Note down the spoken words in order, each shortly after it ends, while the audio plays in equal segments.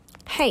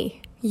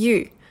Hey,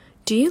 you.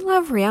 Do you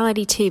love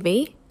reality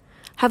TV?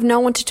 Have no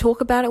one to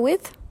talk about it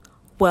with?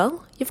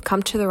 Well, you've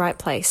come to the right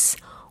place.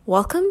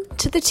 Welcome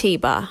to the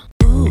T-Bar.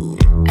 Ooh,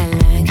 I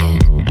like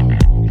it.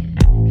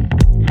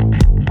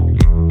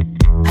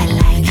 I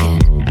like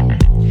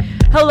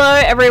it. Hello,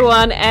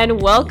 everyone,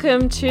 and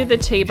welcome to the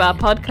T-Bar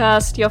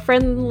podcast, your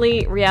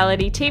friendly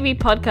reality TV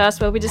podcast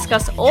where we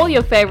discuss all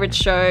your favorite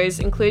shows,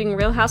 including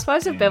Real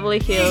Housewives of Beverly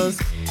Hills,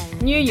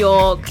 New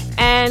York,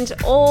 and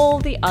all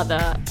the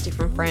other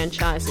different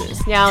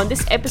franchises. Now, in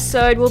this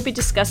episode, we'll be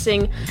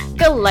discussing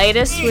the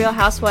latest Real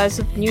Housewives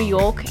of New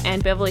York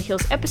and Beverly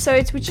Hills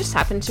episodes, which just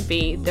happen to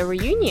be the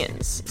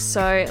reunions.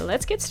 So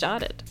let's get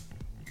started.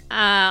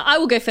 I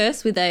will go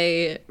first with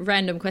a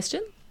random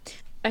question.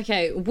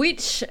 Okay,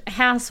 which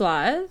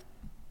housewives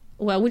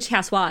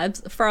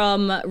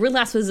from Real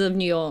Housewives of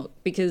New York,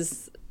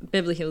 because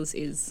Beverly Hills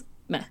is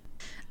meh,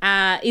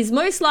 is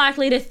most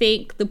likely to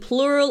think the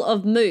plural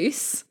of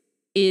moose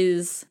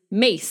is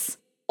meese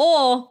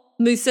or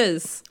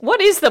mooses? What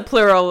is the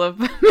plural of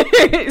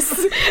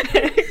moose?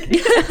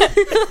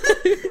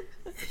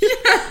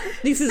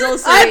 This is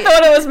also I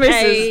thought it was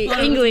mooses.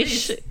 a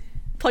English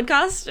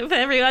podcast for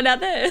everyone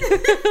out there.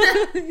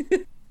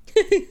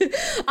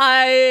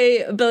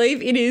 I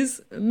believe it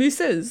is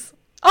mooses.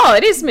 Oh,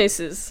 it is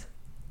mooses.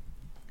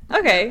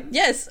 Okay.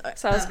 Yes,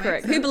 Sounds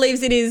correct. who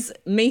believes it is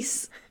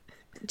meese?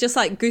 Just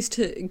like goose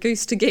to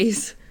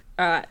geese.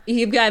 All right,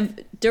 you have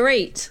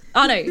Dorit.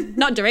 Oh no,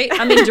 not Dorit.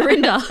 I mean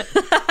Dorinda,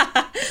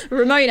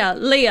 Ramona,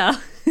 Leah.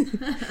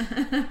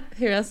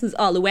 Who else is?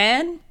 Oh,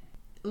 Luann.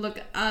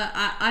 Look,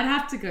 I'd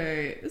have to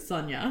go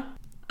Sonia.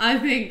 I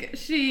think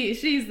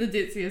she's the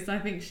ditziest. I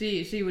think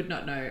she would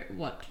not know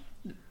what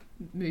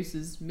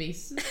moose's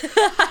meese.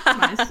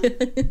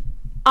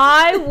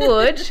 I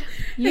would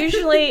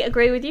usually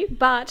agree with you,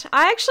 but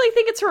I actually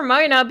think it's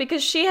Ramona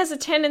because she has a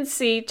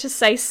tendency to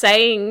say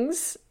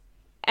sayings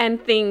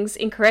and things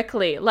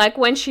incorrectly. Like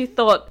when she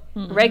thought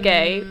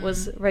reggae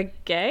was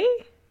reggae.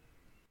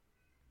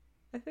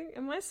 I think,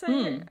 am I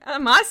saying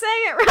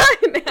it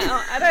right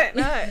now? I don't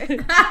know.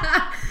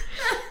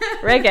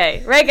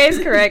 Reggae's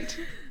correct.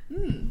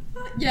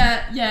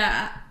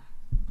 Yeah.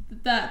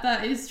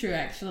 That is true,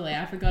 actually.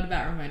 I forgot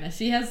about Ramona.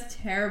 She has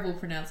terrible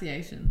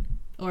pronunciation.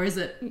 Or is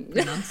it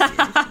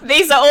pronunciation?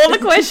 These are all the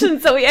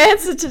questions that we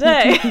answered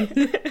today.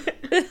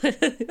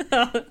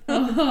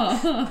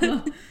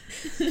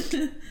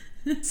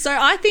 So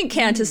I think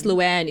Countess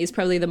Luann is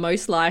probably the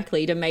most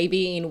likely to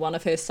maybe in one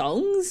of her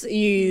songs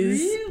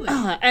use, Really?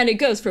 And it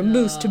goes from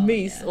moose to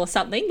meese or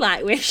something,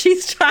 like where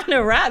she's trying to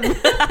rap. I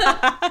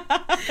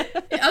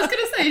was going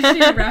to say, is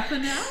she a rapper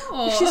now?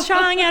 Or? She's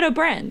trying out a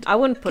brand. I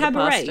wouldn't put it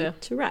past Cabaret her,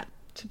 to rap.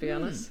 to be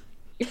honest.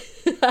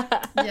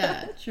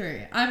 Yeah,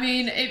 true. I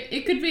mean,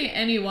 it could be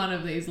any one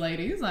of these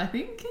ladies, I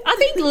think. I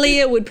think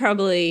Leah would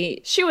probably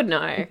She would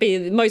know.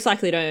 be most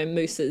likely to own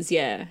mooses.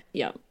 Yeah.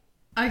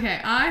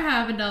 Okay, I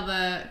have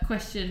another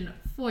question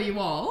for you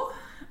all.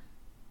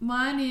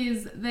 Mine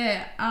is,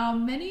 there are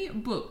many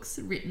books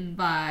written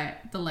by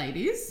the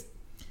ladies.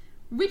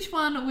 Which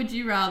one would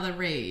you rather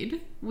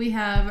read? We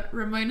have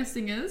Ramona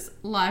Singer's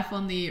Life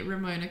on the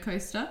Ramona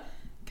Coaster,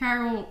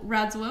 Carol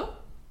Radswell,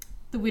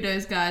 The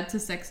Widow's Guide to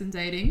Sex and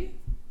Dating,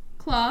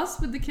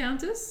 Class with the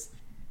Countess,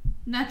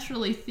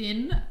 Naturally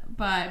Thin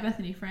by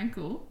Bethany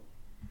Frankel,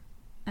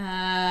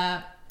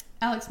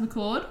 Alex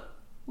McCord,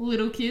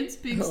 Little Kids,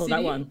 Big City.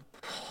 That one.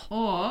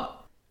 Or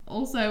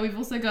we've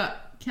also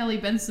got Kelly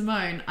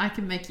Ben-Simone, I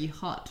Can Make You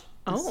Hot,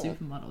 the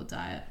supermodel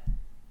diet.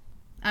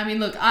 I mean,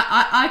 look,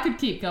 I could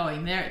keep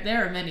going.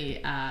 There are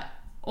many,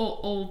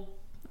 all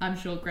I'm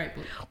sure great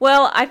books.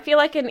 Well, I feel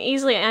I can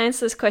easily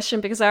answer this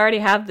question because I already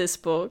have this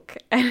book,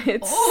 and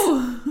it's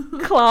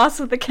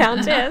Class with the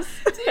Countess.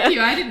 Do you?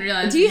 I didn't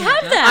realize. Do you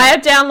have I that?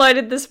 have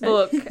downloaded this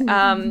book.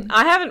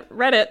 I haven't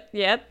read it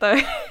yet, though.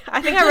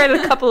 I think I read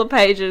a couple of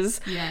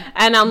pages,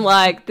 and I'm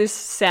like, this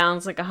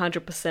sounds like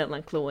 100%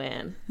 like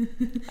Luann.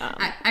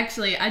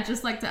 Actually, I'd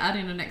just like to add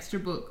in an extra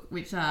book,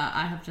 which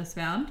I have just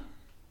found.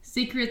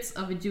 Secrets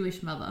of a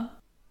Jewish Mother.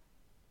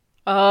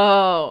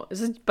 Oh,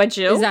 is it by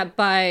Jill? Is that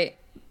by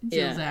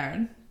Jill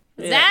Zarin.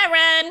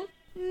 Zarin?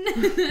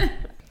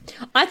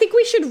 I think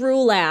we should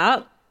rule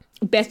out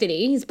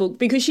Bethany's book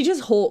because she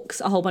just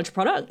hawks a whole bunch of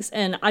products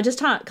and I just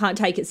can't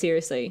take it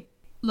seriously.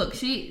 Look,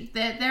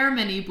 there are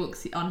many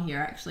books on here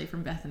actually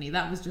from Bethany.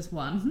 That was just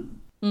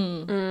one.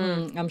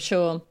 I'm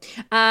sure.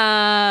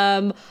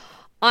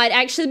 I'd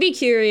actually be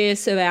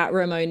curious about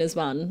Ramona's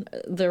one,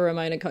 the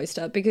Ramona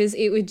Coaster, because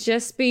it would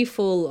just be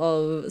full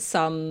of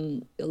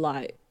some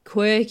like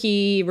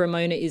quirky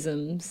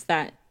Ramona-isms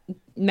that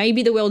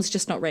maybe the world's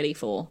just not ready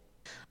for.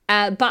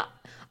 But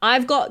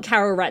I've got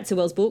Carol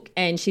Radswell's book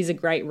and she's a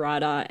great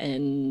writer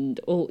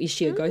is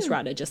she a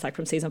ghostwriter just like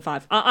from season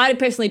 5? I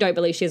personally don't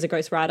believe she's a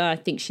ghostwriter. I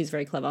think she's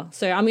very clever.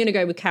 So I'm going to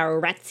go with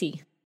Carol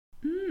Radsey.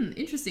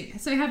 Interesting.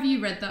 So have you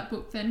read that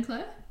book then,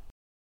 Claire?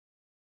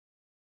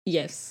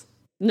 Yes.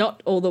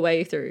 Not all the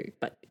way through,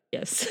 but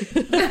yes.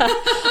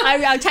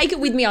 I'll take it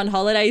with me on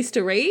holidays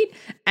to read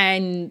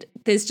and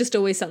there's just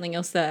always something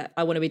else that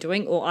I want to be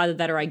doing or either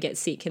that or I get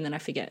sick and then I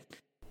forget.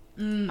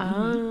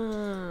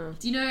 Ah.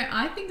 Do you know,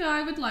 I think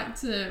I would like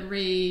to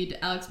read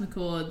Alex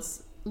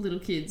McCord's Little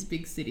Kids,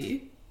 Big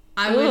City.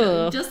 I would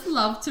Ugh. just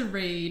love to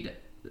read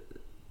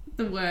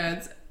the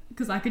words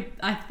because I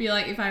feel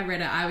like if I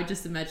read it, I would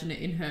just imagine it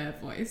in her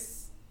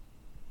voice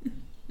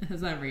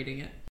as I'm reading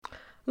it.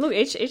 Look,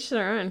 each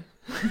their own.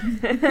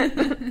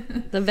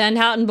 The Van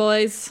Houten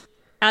boys.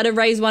 How to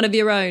raise one of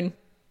your own.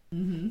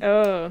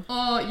 Oh.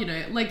 Or, you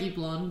know, leggy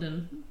blonde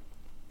and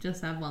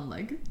just have one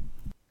leg.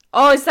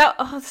 Is that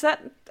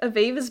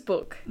Aviva's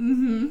book?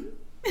 Mm-hmm.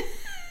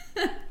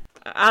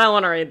 I don't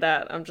want to read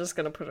that. I'm just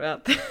gonna put it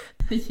out there.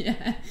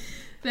 Yeah.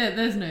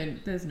 There's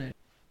no.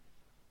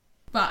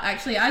 But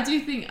actually, I do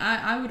think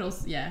I would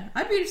also, yeah,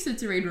 I'd be interested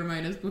to read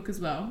Ramona's book as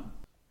well.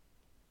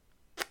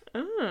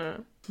 Oh.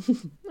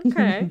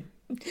 Okay.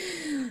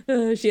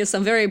 She has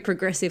some very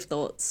progressive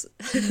thoughts.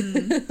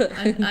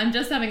 I'm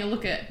just having a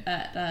look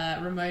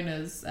at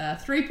Ramona's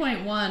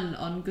 3.1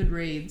 on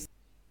Goodreads.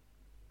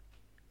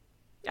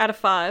 Out of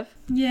 5.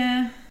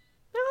 Yeah.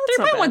 Oh,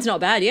 that's 3.1's not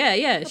bad.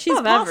 Yeah. She's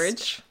above passed.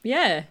 average.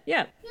 Yeah.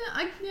 Yeah,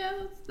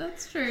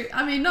 that's true.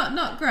 I mean,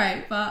 not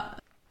great, but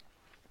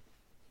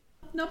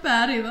not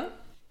bad either.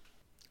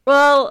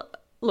 Well,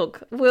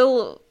 look,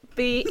 I'll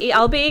be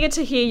eager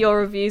to hear your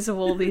reviews of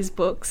all these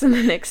books in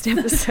the next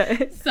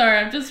episode. Sorry,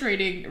 I'm just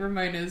reading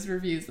Ramona's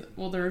reviews,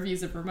 or the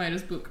reviews of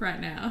Ramona's book right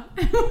now.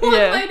 One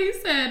Yeah. lady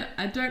said,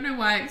 "I don't know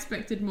why I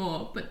expected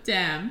more, but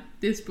damn,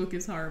 this book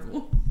is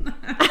horrible."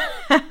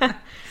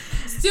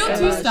 Still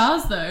 2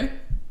 stars though.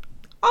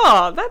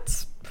 Oh,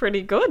 that's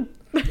pretty good.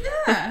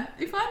 Yeah,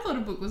 if I thought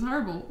a book was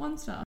horrible, 1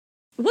 star.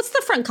 What's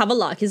the front cover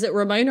like? Is it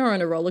Ramona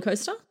on a roller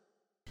coaster?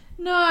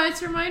 No,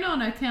 it's Ramona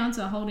on her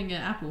counter holding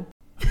an apple.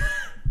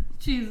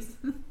 She's,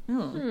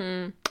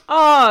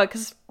 Oh,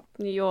 because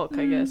New York,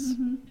 I guess.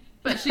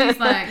 but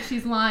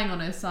she's lying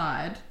on her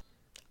side.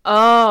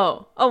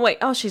 Oh, wait.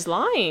 Oh, she's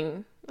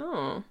lying.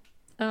 Oh,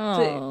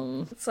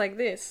 Oh. it's like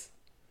this.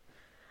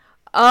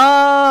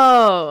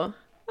 Oh,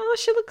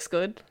 she looks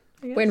good.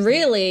 I guess. When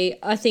really,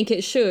 I think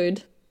it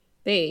should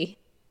be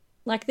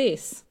like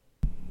this.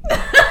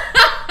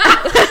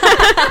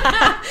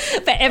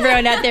 For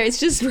everyone out there,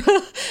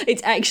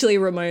 it's actually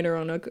Ramona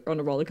on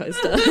a roller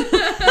coaster.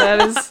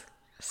 That is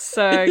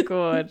so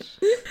good.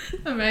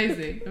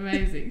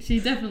 Amazing. She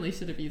definitely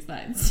should have used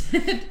that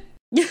instead.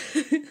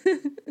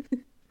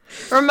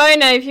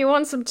 Ramona, if you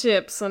want some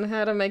tips on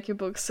how to make your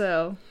book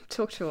sell,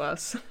 talk to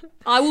us.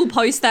 I will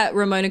post that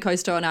Ramona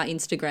coaster on our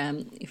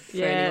Instagram for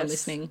anyone Yes.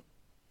 listening.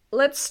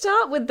 Let's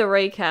start with the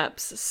recaps.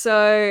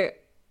 So,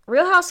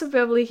 Real House of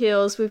Beverly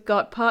Hills, we've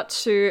got part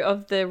 2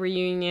 of the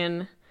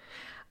reunion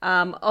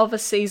of a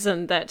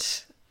season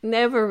that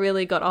never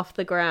really got off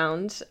the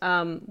ground.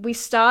 We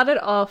started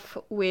off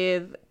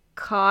with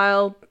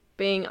Kyle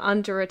being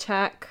under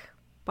attack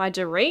by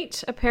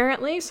Dorit,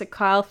 apparently. So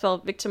Kyle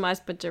felt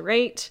victimized by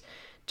Dorit.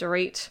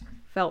 Dorit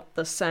felt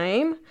the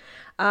same.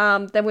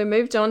 Then we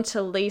moved on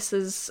to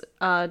Lisa's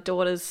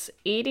daughter's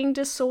eating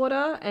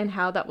disorder and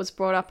how that was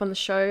brought up on the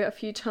show a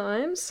few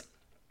times.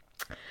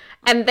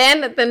 And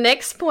then the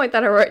next point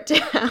that I wrote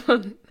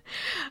down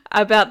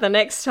about the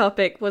next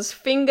topic was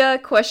finger ?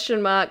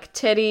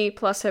 Teddy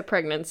plus her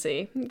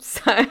pregnancy.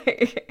 So,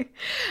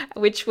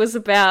 which was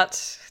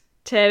about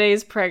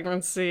Teddy's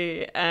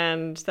pregnancy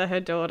and that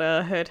her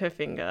daughter hurt her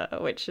finger,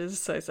 which is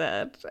so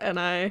sad.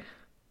 And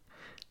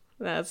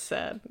that's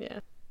sad,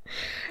 yeah.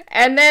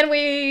 And then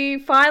we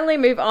finally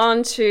move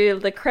on to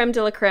the creme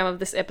de la creme of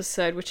this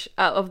episode, which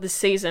of the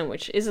season,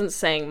 which isn't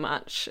saying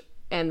much,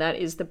 and that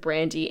is the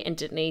Brandy and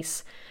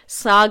Denise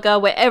saga,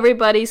 where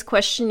everybody's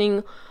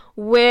questioning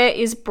where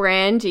is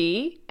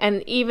Brandy,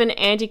 and even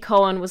Andy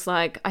Cohen was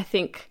like, I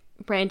think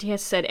Brandy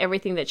has said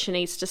everything that she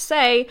needs to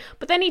say,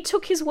 but then he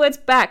took his words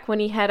back when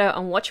he had her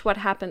on Watch What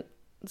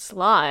Happens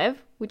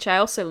Live, which I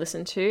also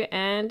listened to,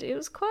 and it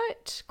was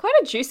quite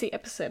a juicy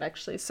episode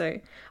actually, so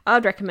I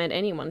would recommend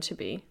anyone to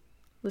be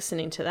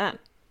listening to that.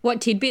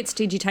 What tidbits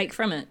did you take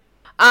from it?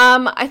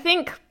 I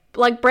think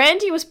like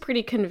Brandy was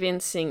pretty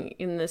convincing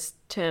in this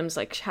terms,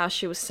 like how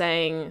she was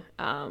saying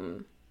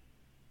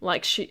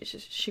like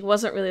she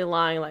wasn't really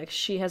lying, like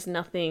she has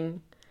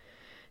nothing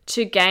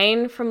to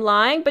gain from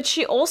lying, but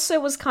she also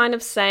was kind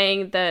of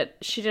saying that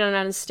she didn't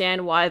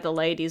understand why the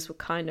ladies were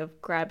kind of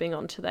grabbing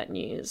onto that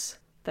news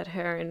that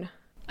her and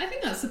I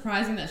think that's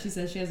surprising that she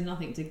says she has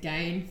nothing to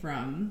gain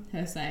from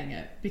her saying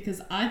it, because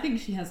I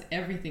think she has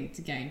everything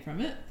to gain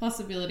from it.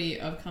 Possibility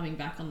of coming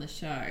back on the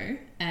show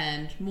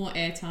and more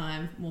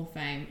airtime, more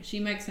fame. She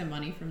makes her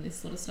money from this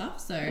sort of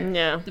stuff. So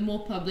yeah. the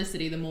more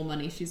publicity, the more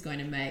money she's going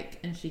to make.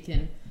 And she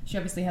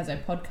obviously has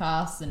her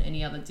podcasts and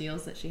any other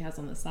deals that she has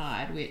on the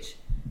side, which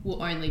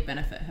will only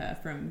benefit her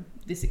from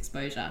this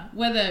exposure.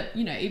 Whether,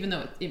 you know, even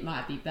though it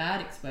might be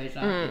bad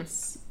exposure, it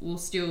will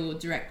still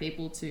direct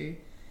people to,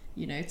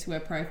 you know, to her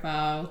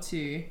profile,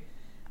 to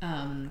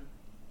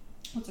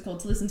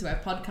to listen to her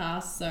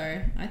podcast.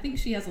 So I think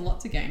she has a lot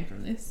to gain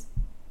from this.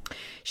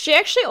 She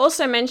actually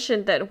also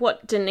mentioned that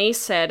what Denise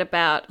said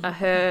about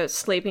her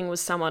sleeping with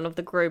someone of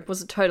the group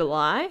was a total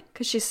lie,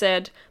 because she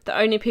said the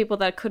only people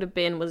that could have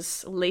been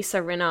was Lisa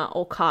Rinna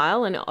or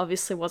Kyle, and it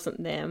obviously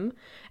wasn't them.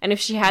 And if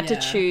she had to Yeah.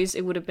 choose,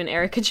 it would have been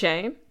Erica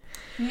Jane.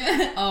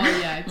 Oh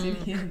yeah, I did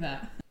hear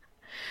that.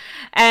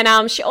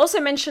 And she also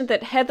mentioned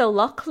that Heather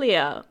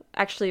Locklear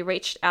actually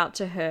reached out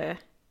to her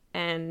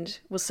and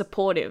was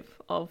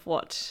supportive of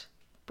what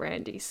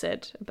Brandy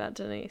said about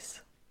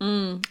Denise.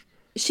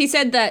 She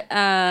said that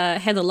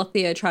Heather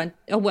Locklear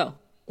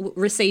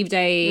received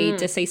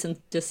a cease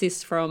and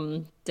desist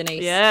from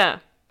Denise. Yeah.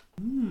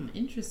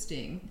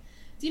 Interesting.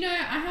 Do you know,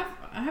 I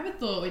have a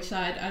thought which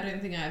I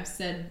don't think I've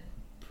said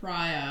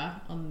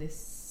prior on the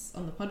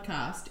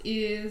podcast,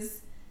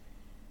 is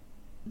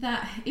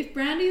that if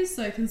Brandy is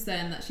so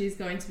concerned that she's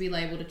going to be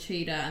labelled a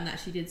cheater and that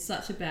she did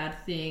such a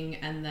bad thing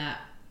and that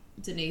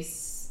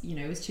Denise, you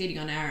know, was cheating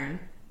on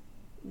Aaron,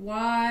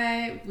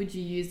 why would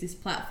you use this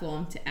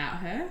platform to out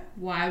her?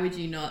 Why would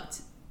you not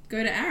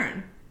go to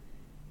Aaron?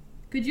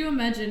 Could you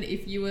imagine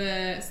if you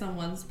were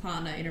someone's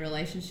partner in a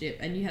relationship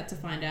and you had to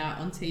find out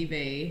on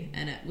TV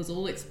and it was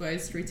all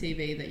exposed through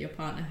TV that your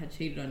partner had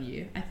cheated on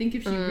you? I think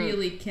if she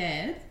really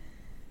cared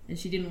and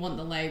she didn't want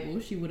the label,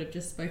 she would have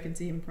just spoken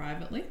to him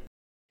privately.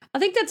 I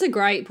think that's a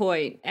great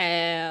point,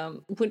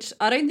 which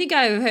I don't think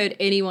I've heard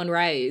anyone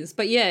raise.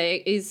 But yeah,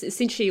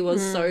 since she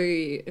was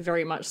so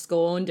very much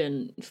scorned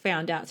and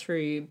found out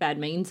through bad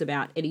means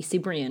about Eddie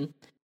Cibrian,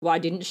 why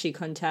didn't she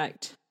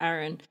contact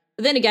Aaron?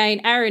 But then again,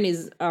 Aaron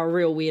is a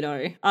real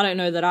weirdo. I don't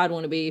know that I'd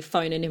want to be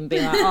phoning him and be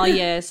like, oh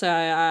yeah,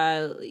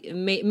 so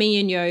me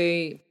and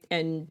you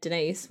and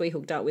Denise, we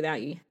hooked up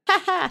without you.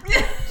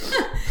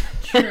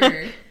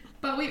 True.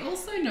 But we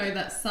also know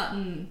that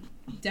Sutton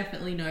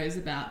definitely knows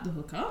about the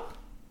hookup.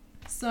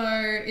 So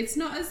it's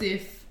not as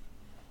if,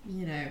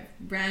 you know,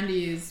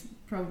 Brandy is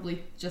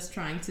probably just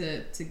trying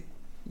to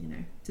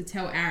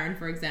tell Aaron,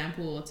 for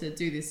example, or to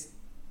do this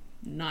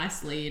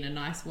nicely in a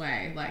nice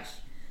way. Like,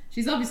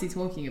 she's obviously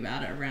talking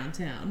about it around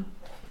town.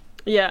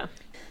 Yeah.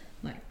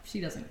 Like,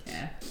 she doesn't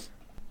care.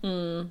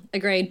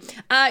 Agreed.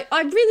 I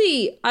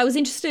was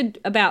interested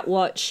about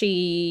what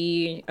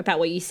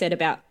you said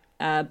about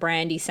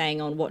Brandy saying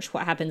on Watch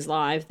What Happens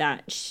Live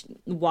that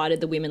why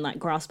did the women like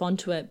grasp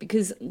onto it,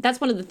 because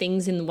that's one of the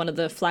things in one of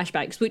the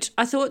flashbacks, which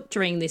I thought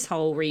during this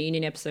whole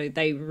reunion episode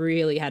they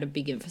really had a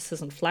big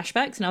emphasis on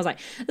flashbacks, and I was like,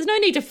 there's no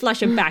need to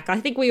flash them back.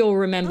 I think we all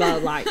remember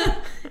like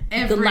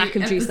the lack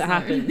of juice that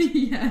happened.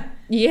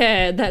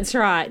 Yeah, that's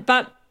right.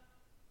 But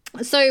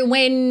so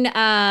when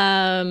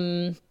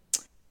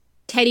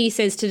Teddy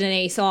says to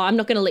Denise, oh, I'm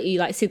not going to let you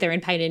like sit there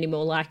in pain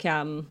anymore, like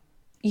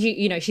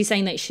you know, she's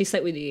saying that she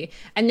slept with you.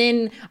 And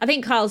then I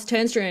think Kyle's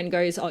turns to her and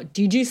goes, oh,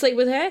 did you sleep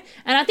with her?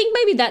 And I think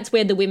maybe that's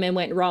where the women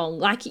went wrong.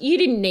 Like, you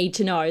didn't need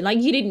to know. Like,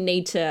 you didn't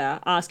need to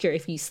ask her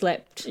if you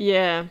slept.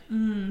 Yeah.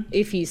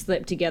 If you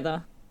slept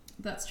together.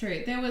 That's true.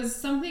 I can't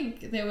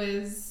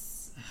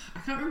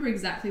remember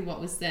exactly what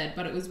was said,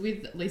 but it was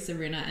with Lisa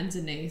Rinna and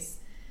Denise.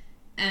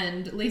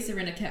 And Lisa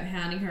Rinna kept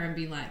hounding her and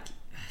being like,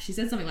 she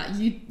said something like,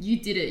 you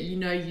did it, you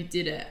know you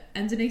did it.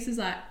 And Denise is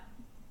like,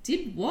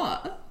 did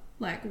what?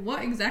 Like,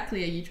 what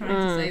exactly are you trying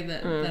to say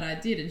that I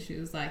did? And she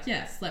was like,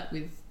 yeah, slept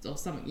with, or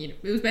something, you know,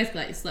 it was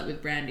basically like you slept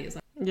with Brandy. It's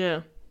like,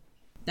 Yeah.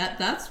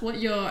 that's what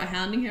you're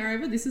hounding her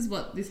over? This is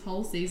what this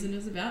whole season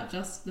is about?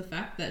 Just the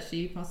fact that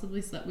she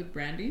possibly slept with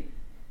Brandy?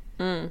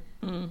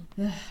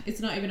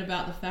 It's not even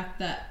about the fact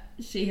that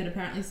she had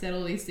apparently said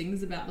all these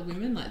things about the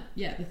women. Like,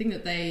 yeah, the thing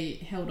that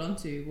they held on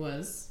to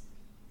was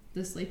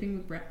the sleeping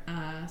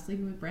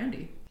with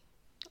Brandy.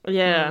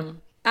 Yeah.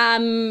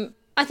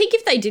 I think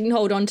if they didn't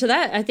hold on to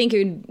that, I think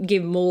it would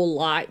give more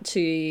light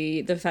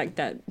to the fact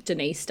that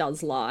Denise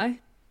does lie,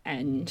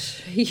 and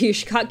she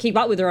can't keep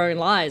up with her own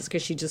lies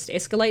because she just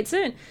escalates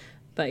it.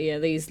 But yeah,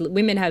 these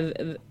women have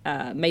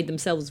made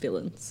themselves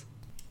villains.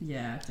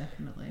 Yeah,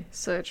 definitely.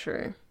 So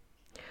true.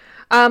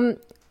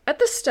 At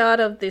the start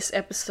of this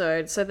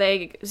episode, so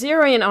they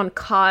zero in on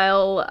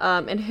Kyle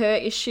and her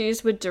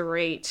issues with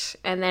Dorit,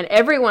 and then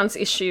everyone's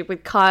issue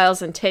with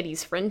Kyle's and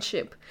Teddy's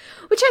friendship,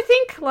 which I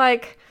think,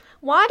 like,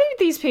 why do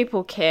these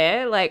people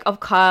care, like, of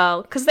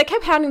Kyle? Because they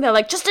kept hounding, they're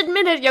like, just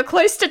admit it, you're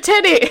close to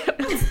Teddy.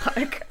 It's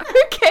like,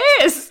 who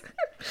cares?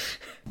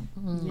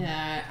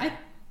 Yeah,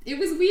 it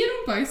was weird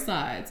on both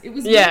sides. It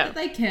was Yeah. weird that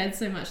they cared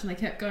so much and they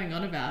kept going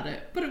on about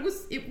it. But it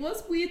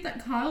was weird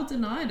that Kyle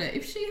denied it.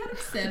 If she had have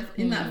said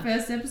in that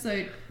first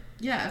episode,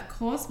 yeah, of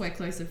course we're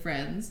closer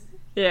friends,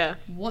 Yeah.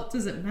 what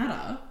does it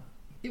matter?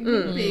 It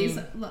wouldn't be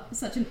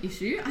such an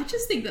issue. I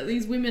just think that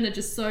these women are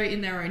just so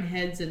in their own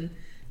heads and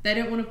they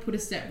don't want to put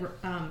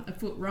a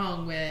foot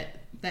wrong where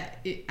that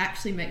it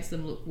actually makes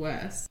them look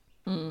worse.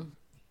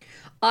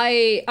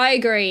 I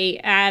agree.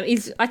 I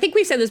think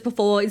we've said this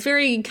before. It's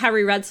very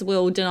Carrie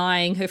Radswell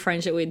denying her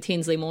friendship with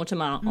Tinsley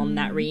Mortimer on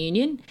that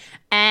reunion.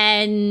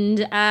 And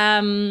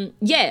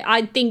yeah,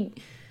 I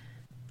think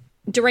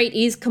Dorit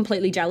is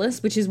completely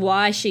jealous, which is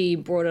why she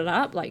brought it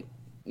up. Like,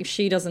 if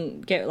she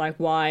doesn't get like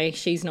why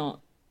she's not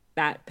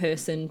that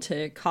person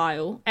to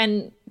Kyle,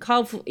 and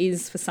Kyle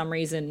is for some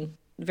reason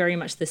very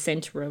much the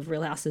center of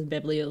Real House of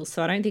Beverly Hills.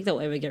 So I don't think they'll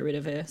ever get rid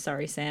of her.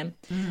 Sorry, Sam.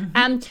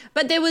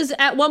 But there was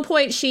at one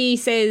point she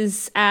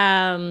says,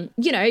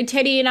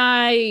 Teddy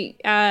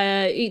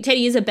and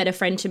Teddy is a better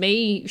friend to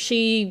me.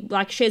 She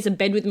shares a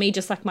bed with me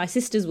just like my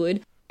sisters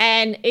would.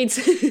 And it's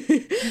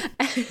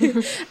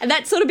and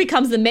that sort of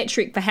becomes the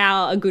metric for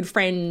how a good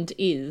friend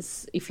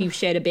is if you've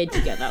shared a bed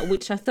together,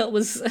 which I thought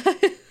was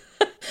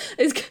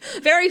is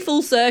very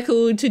full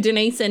circle to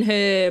Denise and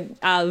her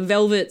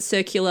velvet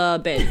circular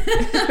bed,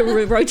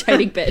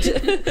 rotating bed.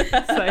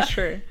 So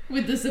true.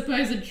 With the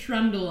supposed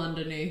trundle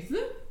underneath.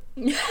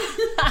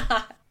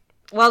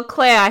 Well,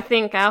 Claire, I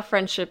think our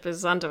friendship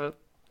is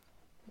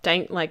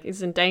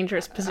is in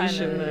dangerous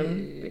position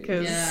then,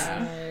 because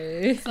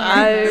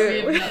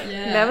I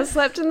never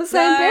slept in the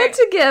same bed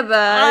together.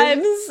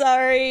 I'm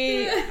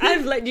sorry.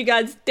 I've let you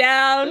guys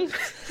down.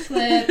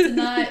 Claire,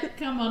 tonight,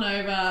 come on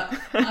over.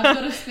 I've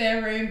got a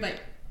spare room,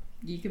 but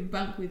you can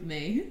bunk with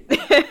me.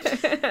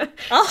 Tonight.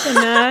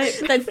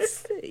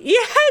 That's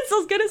yes. I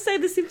was gonna say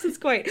the Simpsons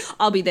quote.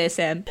 I'll be there,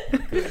 Sam.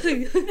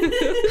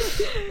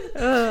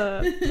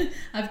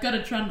 I've got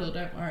a trundle.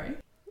 Don't worry.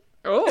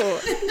 Oh,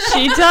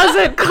 she does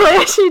it,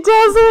 Claire. She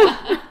does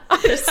it.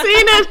 I've seen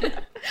it.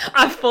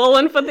 I've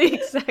fallen for the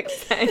exact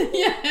same.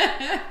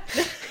 Yeah.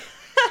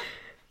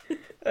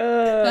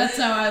 That's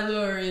how I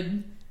lure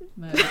in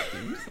my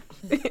victims.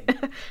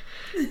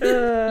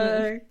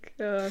 Oh,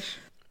 gosh.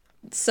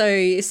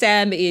 So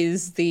Sam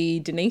is the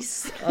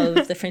Denise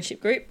of the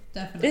friendship group.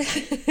 Definitely.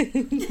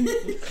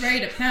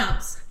 Ready to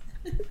pounce.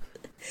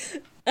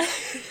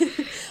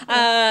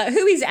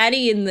 Who is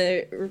Annie in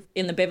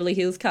the Beverly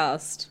Hills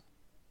cast?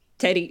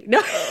 Teddy. No.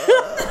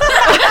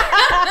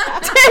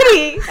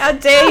 Teddy, how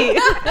dare you?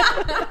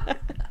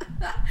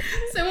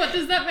 So what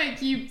does that make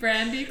you,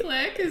 Brandy,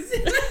 Claire? Because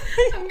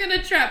I'm going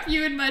to trap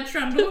you in my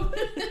trundle.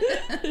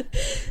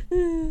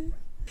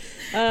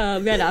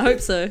 Man, I hope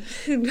so.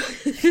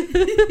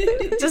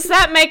 Does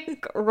that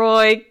make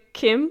Roy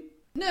Kim?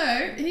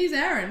 No, he's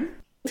Aaron.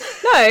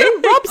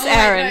 No, Rob's Oh, wait,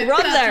 Aaron. no,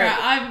 Rob's that's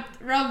Aaron. Right.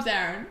 Rob's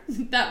Aaron.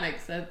 That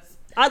makes sense.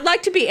 I'd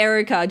like to be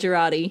Erica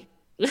Girardi.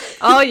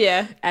 Oh,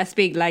 yeah. I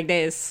speak like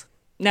this.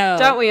 No.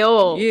 Don't we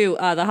all? You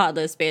are the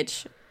heartless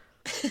bitch.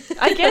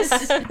 I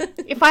guess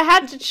if I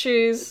had to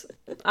choose,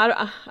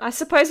 I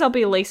suppose I'll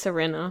be Lisa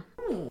Rinna.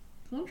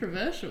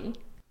 Controversial.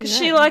 Because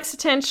she likes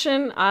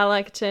attention, I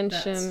like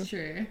attention. That's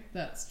true.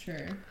 That's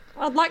true.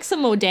 I'd like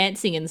some more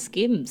dancing and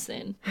skims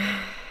then.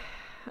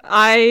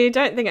 I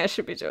don't think I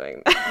should be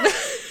doing that.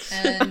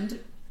 And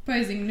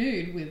posing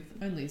nude with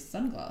only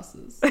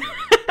sunglasses.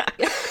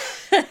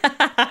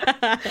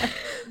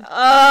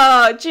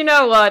 Oh, do you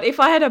know what? If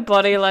I had a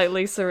body like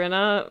Lisa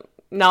Rinna,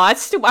 no, I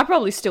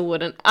probably still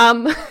wouldn't.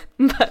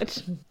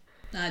 But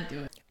I'd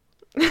do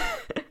it.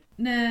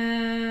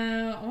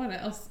 Now, what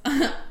else?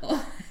 I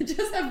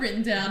just have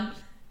written down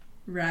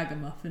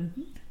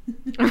ragamuffin.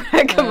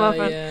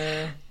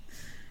 Ragamuffin.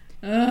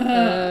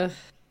 I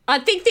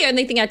think the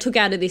only thing I took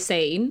out of this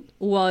scene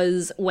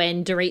was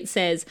when Dorit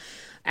says,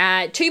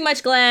 too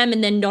much glam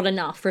and then not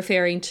enough,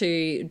 referring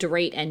to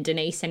Dorit and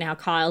Denise and how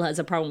Kyle has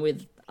a problem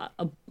with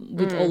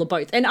all of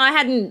both. And I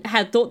hadn't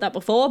had thought that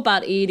before,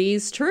 but it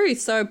is true.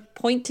 So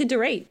point to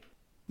Dorit.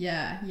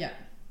 Yeah,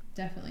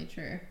 definitely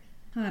true.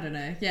 I don't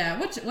know.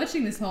 Yeah,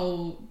 watching this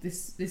whole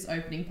this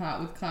opening part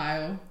with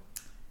Kyle,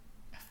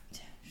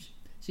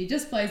 she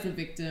just plays the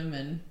victim,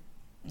 and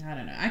I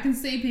don't know. I can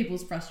see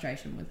people's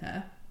frustration with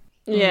her.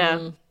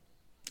 Yeah.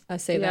 I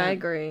see Yeah, that. I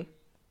agree.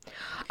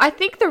 I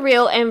think the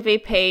real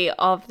MVP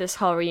of this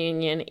whole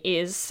reunion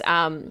is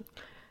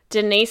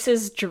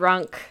Denise's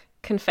drunk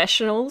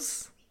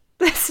confessionals.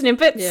 The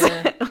snippets.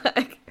 Yeah.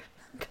 Like,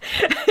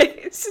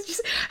 it's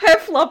just her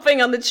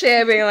flopping on the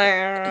chair being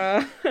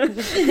like,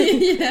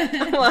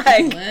 Yeah.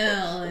 like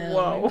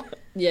Well, whoa,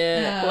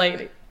 Yeah.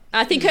 lady.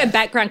 I think her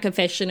background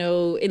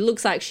confessional, it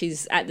looks like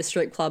she's at the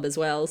strip club as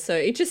well. So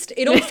it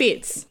all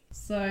fits.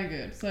 So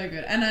good, so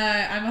good. And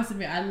I must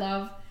admit, I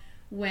love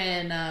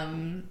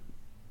when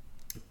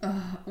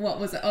what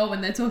was it? Oh,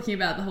 when they're talking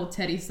about the whole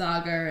Teddy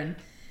saga, and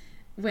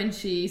when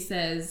she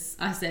says,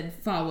 "I said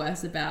far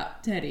worse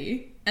about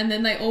Teddy," and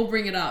then they all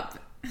bring it up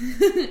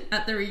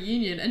at the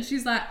reunion, and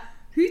she's like,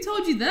 "Who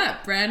told you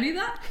that, Brandy?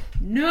 That?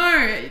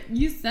 No,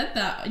 you said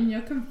that in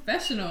your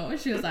confessional." And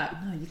she was like,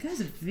 "No, you guys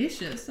are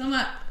vicious." I'm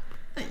like,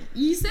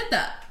 "You said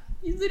that.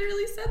 You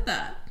literally said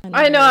that."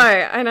 I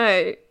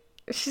know.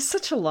 She's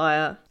such a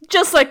liar.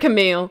 Just like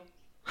Camille.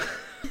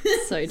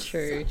 So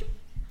true.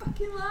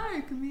 Fucking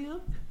liar,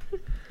 Camille.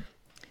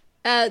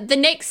 The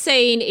next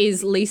scene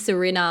is Lisa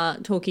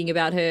Rinna talking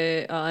about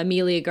her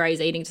Amelia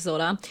Gray's eating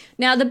disorder.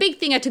 Now, the big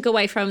thing I took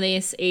away from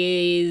this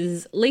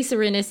is Lisa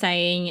Rinna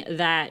saying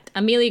that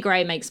Amelia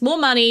Gray makes more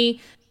money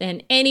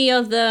than any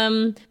of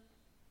them,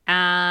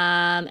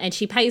 and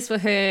she pays for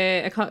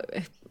her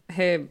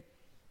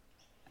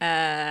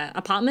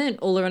apartment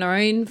all on her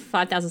own,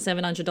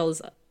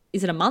 $5,700.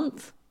 Is it a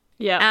month?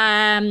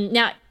 Yeah.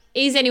 Now,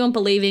 is anyone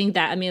believing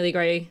that Amelia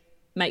Gray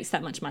makes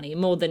that much money,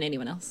 more than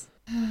anyone else?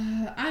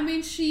 I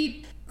mean,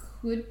 she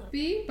could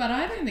be, but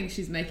I don't think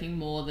she's making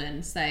more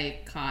than,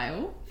 say,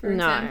 Kyle, for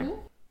No.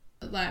 example.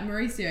 Like,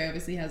 Mauricio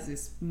obviously has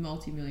this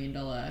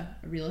multi-million-dollar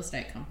real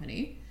estate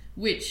company,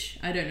 which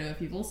I don't know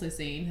if you've also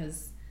seen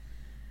has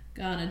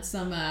garnered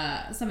some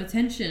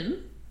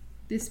attention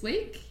this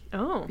week,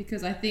 Oh.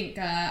 because I think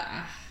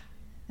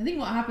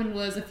what happened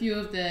was a few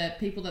of the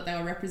people that they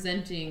were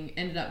representing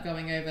ended up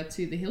going over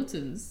to the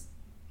Hiltons,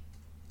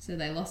 so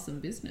they lost some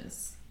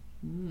business.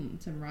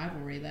 Some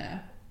rivalry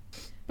there,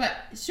 but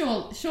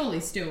surely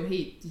still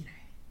he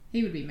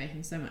would be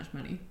making so much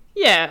money.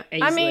 Yeah. I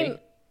Easily. mean,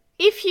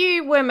 if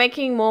you were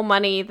making more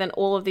money than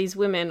all of these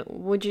women,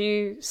 would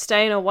you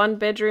stay in a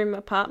 1-bedroom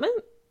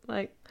apartment?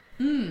 Like,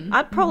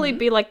 I'd probably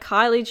be like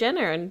Kylie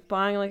Jenner and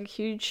buying like a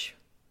huge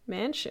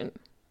mansion.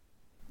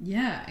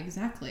 Yeah,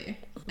 exactly.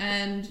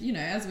 And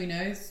as we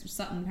know,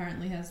 Sutton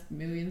apparently has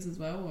millions as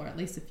well, or at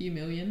least a few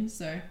million.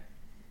 So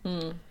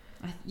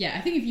I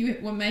think if you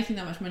were making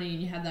that much money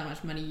and you had that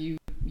much money,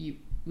 you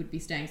would be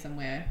staying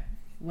somewhere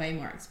way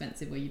more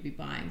expensive, where you'd be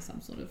buying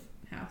some sort of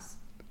house.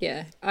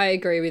 Yeah, I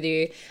agree with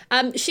you.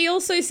 She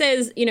also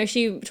says,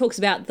 she talks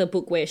about the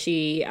book where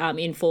she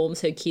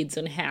informs her kids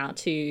on how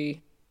to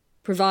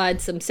provide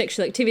some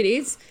sexual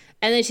activities.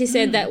 And then she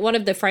said that one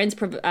of the friends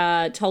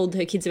told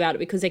her kids about it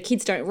because their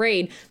kids don't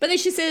read. But then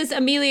she says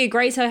Amelia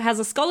Grazer has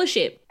a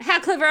scholarship. How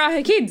clever are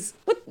her kids?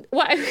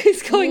 What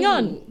is going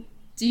on?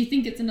 Do you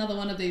think it's another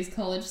one of these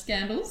college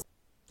scandals?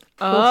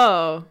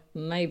 Oh.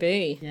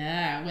 Maybe.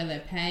 Yeah, where they're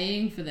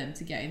paying for them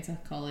to get into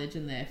college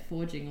and they're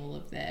forging all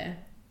of their,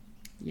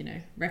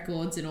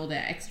 records and all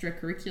their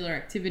extracurricular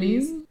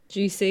activities.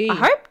 Juicy. I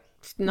hope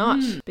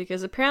not,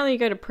 because apparently you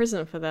go to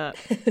prison for that.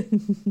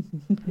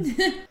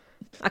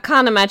 I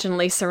can't imagine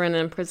Lisa Rinna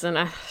in prison.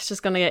 She's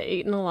just going to get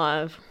eaten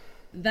alive.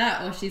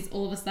 That, or she's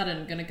all of a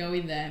sudden going to go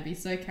in there and be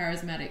so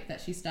charismatic that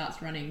she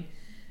starts running,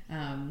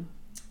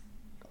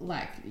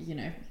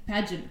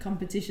 pageant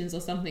competitions or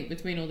something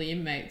between all the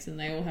inmates, and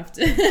they all have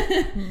to...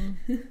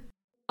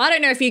 I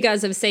don't know if you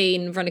guys have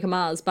seen Veronica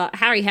Mars, but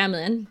Harry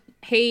Hamlin,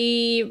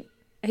 he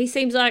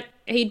seems like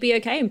he'd be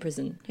okay in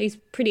prison. He's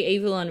pretty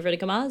evil on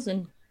Veronica Mars,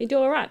 and he'd do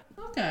all right.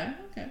 Okay.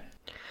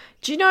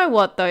 Do you know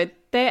what, though?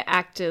 They're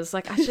actors.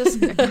 Like, I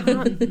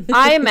can't...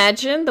 I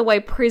imagine the way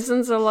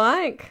prisons are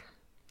like.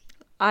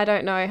 I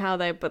don't know how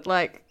but,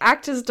 like,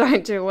 actors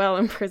don't do well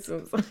in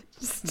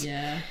prisons.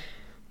 Yeah,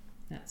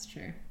 that's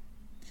true.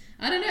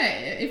 I don't know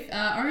if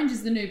Orange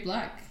is the New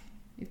Black,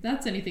 if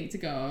that's anything to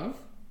go of.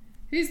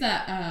 Who's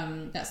that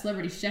that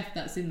celebrity chef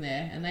that's in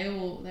there, and they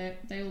all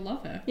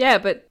love her. Yeah,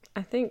 but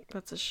I think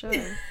that's a show.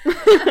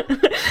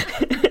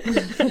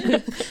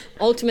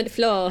 Ultimate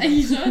Flaw. Are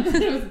you sure that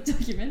it was a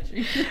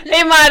documentary?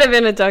 It might have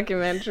been a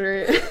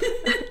documentary.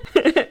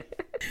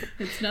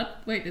 It's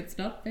not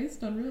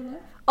based on real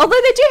life.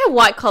 Although they do have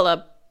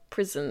white-collar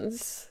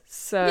prisons,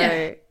 so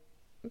Yeah.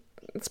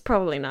 it's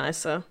probably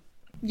nicer.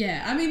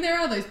 Yeah, I mean, there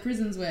are those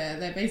prisons where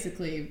they're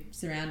basically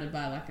surrounded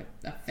by like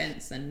a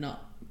fence and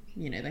not,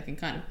 they can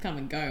kind of come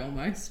and go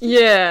almost.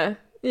 Yeah.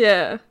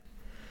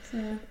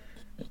 So,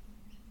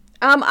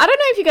 I don't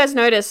know if you guys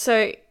noticed,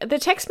 so the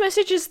text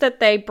messages that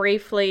they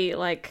briefly,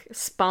 like,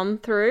 spun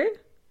through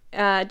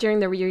during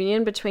the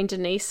reunion between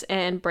Denise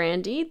and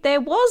Brandy, there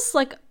was,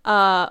 like,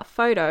 a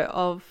photo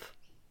of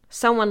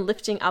someone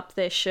lifting up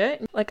their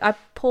shirt. Like, I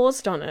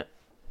paused on it,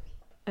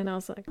 and I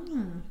was like...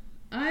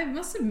 I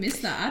must have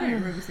missed that. I don't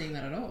remember seeing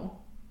that at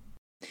all.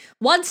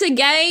 Once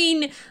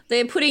again,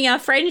 they're putting our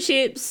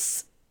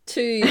friendships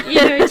to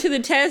to the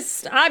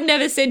test. I've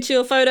never sent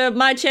you a photo of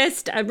my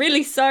chest. I'm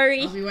really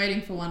sorry. I'll be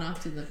waiting for one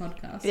after the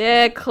podcast.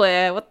 Yeah,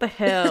 Claire, what the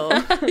hell?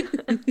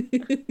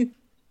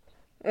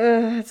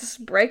 It's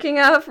just breaking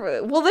up.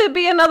 Will there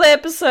be another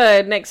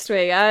episode next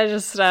week? I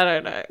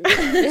don't know.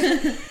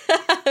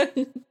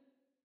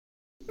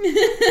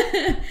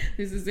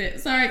 This is it.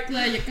 Sorry,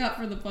 Claire, you're cut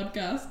from the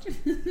podcast.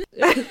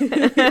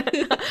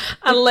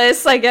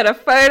 Unless I get a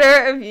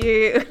photo of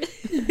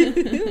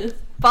you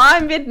by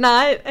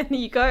midnight and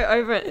you go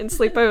over and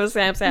sleep over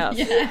Sam's house.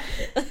 Yeah.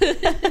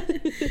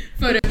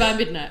 Photo by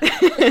midnight.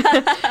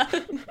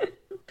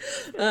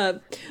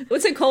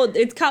 What's it called?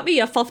 It can't be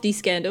a Fofty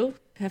scandal.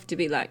 Have to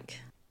be like...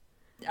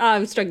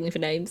 I'm struggling for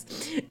names.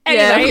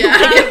 Anyway, Yeah.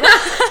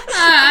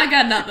 I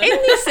got nothing. in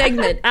this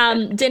segment,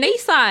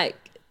 Denise, like,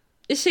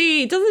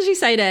 doesn't she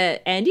say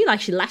to Andy,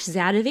 like, she lashes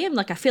out at him,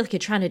 like, I feel like you're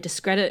trying to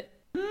discredit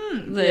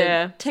the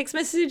Yeah. text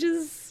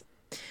messages.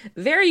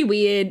 Very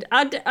weird.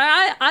 I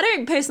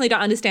don't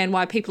understand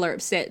why people are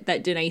upset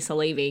that Denise are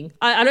leaving.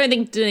 I don't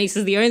think Denise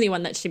is the only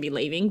one that should be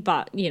leaving,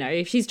 but,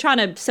 if she's trying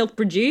to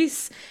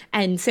self-produce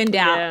and send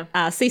out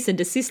cease and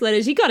desist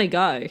letters, you gotta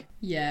go.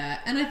 Yeah,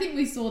 and I think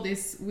we saw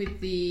this with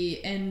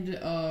the end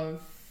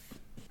of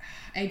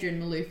Adrienne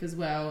Maloof as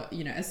well.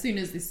 As soon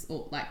as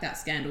that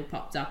scandal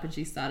popped up and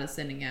she started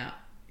sending out,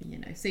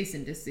 cease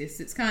and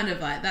desist, it's kind of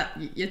like that,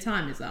 your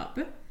time is up.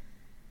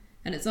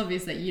 And it's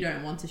obvious that you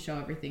don't want to show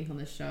everything on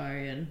the show,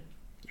 and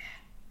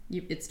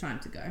it's time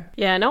to go.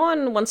 Yeah, no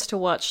one wants to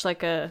watch,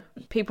 like, a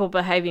people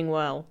behaving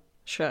well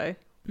show.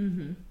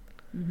 Not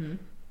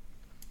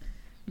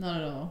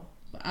at all.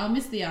 But I'll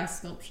miss the ice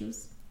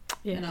sculptures.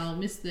 Yeah. And I'll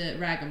miss the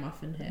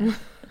ragamuffin hair.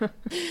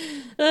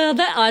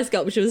 That eye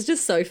sculpture was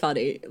just so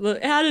funny.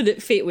 Look, how did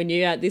it fit when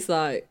you had this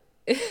like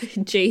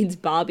jeans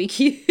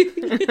barbecue?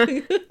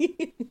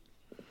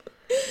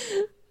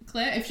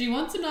 Claire, if she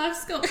wants a knife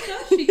sculpture,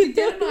 she could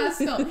get a knife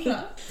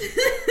sculpture.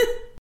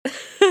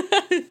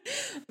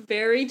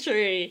 Very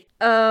true.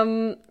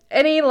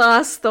 Any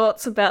last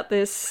thoughts about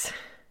this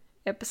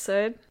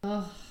episode?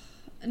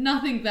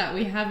 Nothing that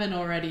we haven't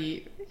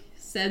already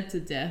said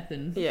to death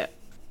and Yeah.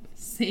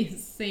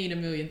 seen a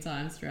million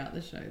times throughout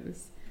the show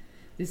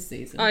this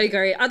season. I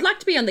agree. I'd like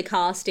to be on the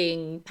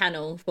casting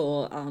panel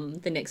for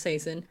the next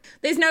season.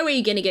 There's no way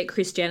you're going to get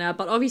Kris Jenner,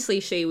 but obviously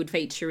she would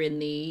feature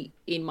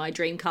in my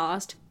dream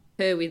cast.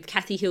 Her with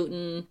Kathy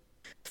Hilton,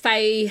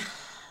 Faye,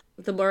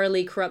 the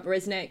morally corrupt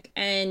Resnick,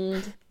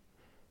 and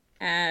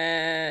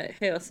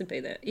who else would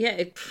be there?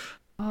 Yeah.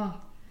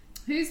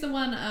 Who's the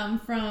one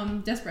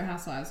from Desperate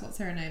Housewives? What's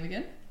her name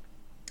again?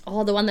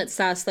 Oh, the one that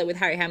slept with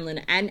Harry Hamlin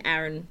and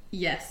Aaron.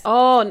 Yes.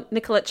 Oh,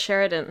 Nicolette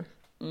Sheridan.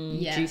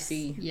 Yes.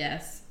 Juicy.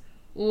 Yes.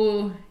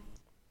 Oh,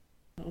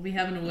 I'll be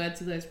having a word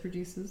to those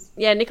producers.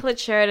 Yeah, Nicolette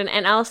Sheridan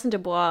and Alison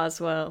Dubois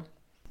as well.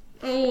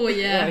 Oh,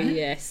 yeah. Oh,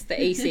 yes,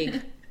 the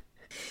e-cig.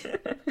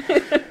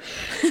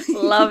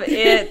 Love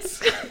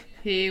it.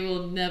 He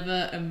will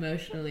never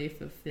emotionally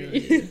fulfill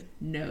you.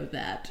 Know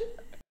that.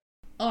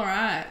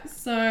 Alright,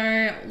 so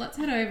let's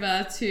head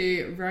over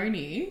to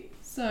Roni.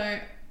 So,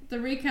 the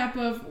recap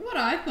of what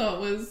I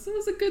thought was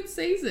a good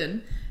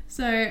season.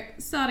 So,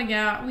 starting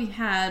out, we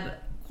had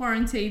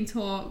quarantine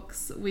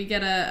talks. We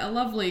get a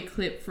lovely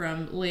clip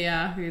from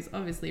Leah, who's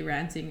obviously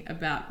ranting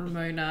about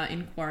Ramona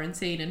in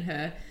quarantine and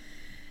her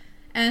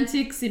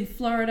antics in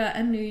Florida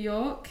and New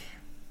York.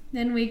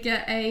 Then we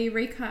get a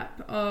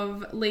recap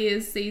of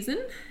Leah's season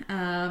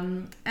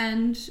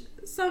and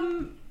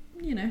some,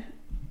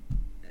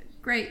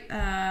 great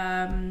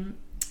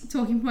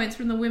talking points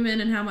from the women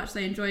and how much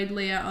they enjoyed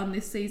Leah on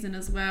this season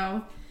as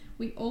well.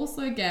 We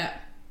also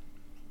get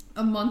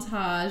a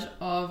montage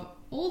of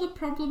all the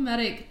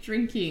problematic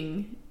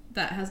drinking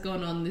that has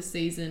gone on this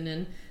season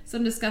and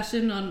some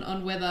discussion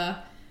on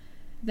whether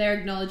they're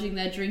acknowledging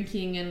their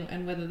drinking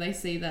and whether they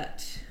see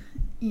that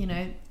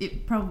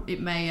it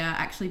may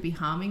actually be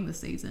harming the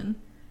season.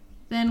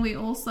 Then we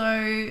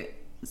also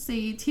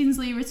see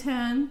Tinsley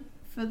return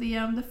for the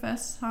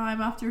first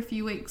time after a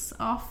few weeks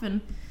off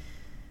and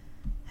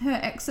her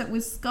exit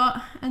with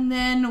Scott. And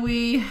then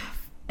we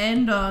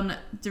end on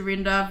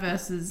Dorinda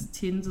versus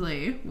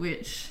Tinsley,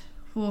 which,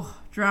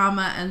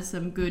 drama and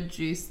some good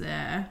juice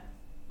there.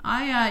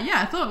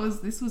 I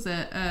thought this was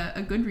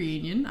a good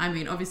reunion. I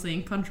mean, obviously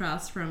in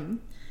contrast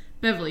from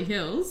Beverly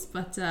Hills,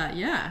 but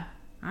yeah.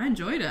 I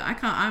enjoyed it.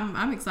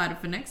 I'm excited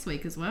for next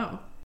week as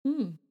well.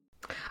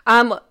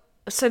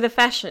 So the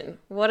fashion,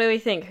 what do we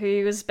think?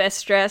 Who was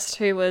best dressed?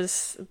 Who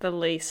was the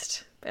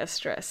least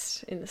best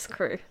dressed in this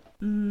crew?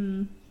 I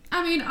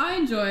mean, I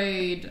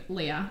enjoyed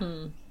Leah.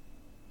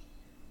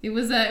 It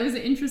was an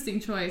interesting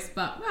choice,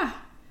 but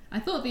I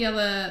thought the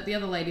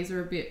other ladies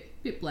were a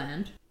bit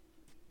bland.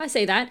 I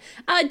see that.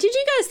 Did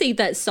you guys think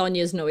that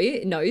Sonya's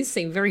nose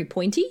seemed very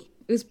pointy?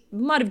 It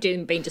might have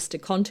been just a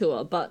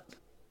contour, but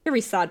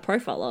every side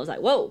profile, I was like,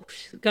 whoa,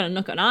 she's gonna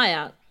knock an eye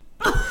out.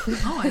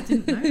 Oh, I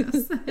didn't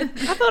notice.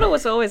 I thought it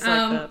was always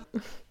like that.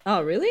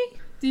 Oh, really?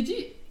 Did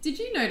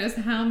you notice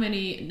how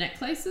many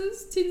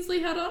necklaces Tinsley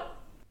had on?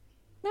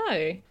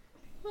 No.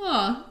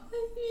 Oh,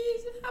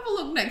 have a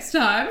look next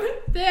time.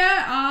 There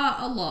are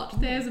a lot.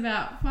 There's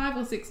about 5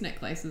 or 6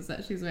 necklaces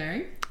that she's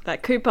wearing.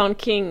 That coupon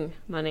king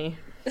money.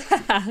 I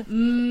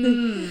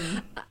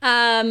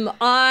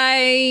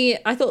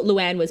thought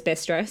Luann was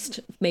best dressed,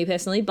 me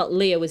personally, but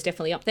Leah was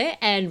definitely up there,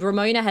 and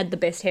Ramona had the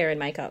best hair and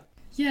makeup.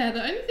 Yeah,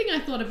 the only thing I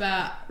thought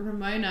about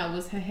Ramona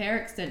was her hair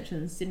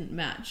extensions didn't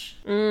match.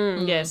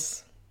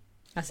 Yes.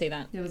 I see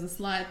that. There was a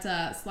slight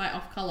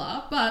off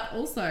colour, but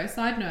also,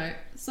 side note,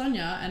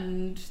 Sonia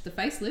and the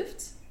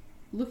facelift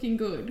looking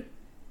good.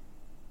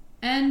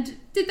 And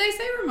did they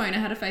say Ramona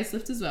had a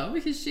facelift as well?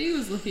 Because she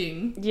was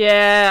looking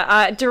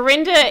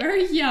Dorinda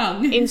very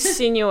young.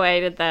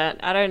 insinuated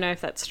that. I don't know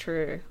if that's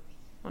true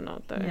or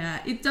not, though.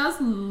 Yeah, it does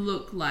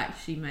look like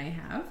she may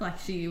have. Like,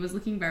 she was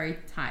looking very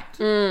tight.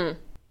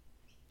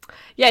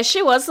 Yeah,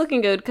 she was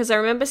looking good because I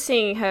remember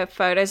seeing her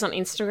photos on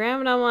Instagram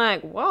and I'm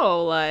like,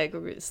 whoa, like,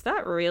 is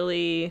that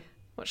really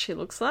what she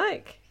looks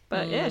like?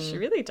 But yeah, she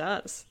really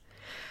does.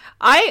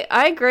 I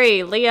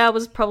agree. Leah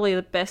was probably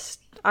the best.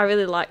 I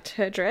really liked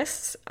her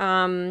dress.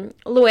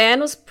 Luann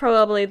was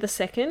probably the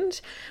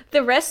second.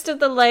 The rest of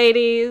the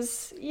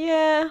ladies,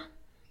 yeah,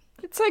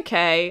 it's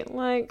okay.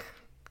 Like,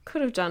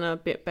 could have done a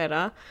bit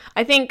better.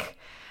 I think,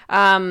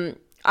 I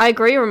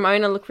agree,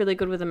 Ramona looked really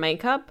good with the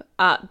makeup.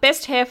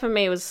 Best hair for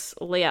me was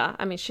Leah.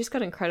 I mean, she's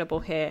got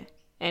incredible hair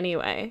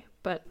anyway,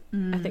 but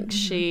I think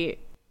she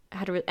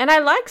had a and I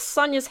like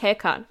Sonia's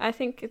haircut. I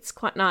think it's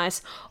quite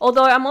nice.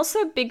 Although I'm also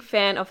a big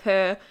fan of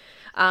her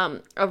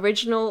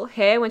original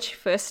hair when she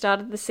first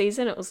started the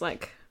season. It was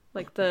like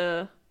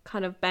the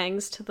kind of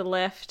bangs to the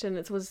left and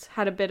it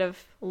had a bit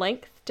of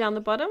length down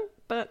the bottom,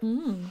 but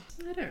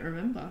I don't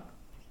remember.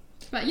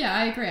 But yeah,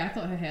 I agree. I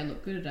thought her hair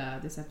looked good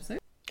this episode.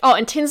 Oh,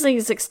 and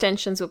Tinsley's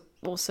extensions were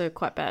also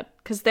quite bad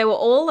because they were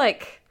all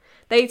like,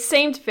 they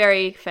seemed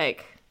very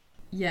fake.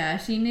 Yeah,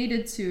 she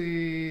needed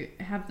to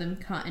have them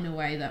cut in a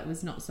way that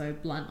was not so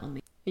blunt on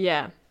the...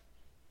 Yeah.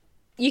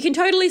 You can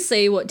totally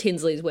see what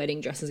Tinsley's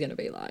wedding dress is going to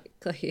be like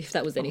if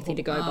that was anything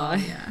to go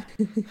by.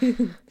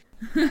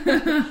 Yeah.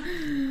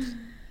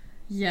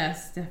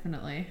 Yes,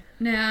 definitely.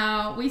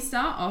 Now, we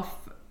start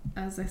off,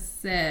 as I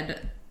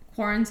said,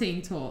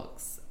 quarantine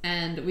talks,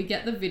 and we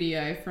get the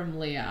video from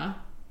Leah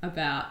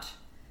about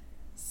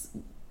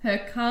her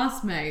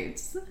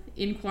castmates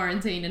in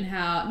quarantine and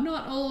how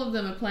not all of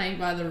them are playing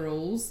by the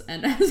rules.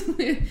 And as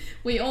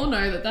we all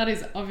know that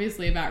is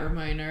obviously about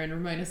Ramona, and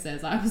Ramona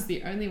says, I was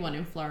the only one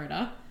in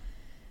Florida.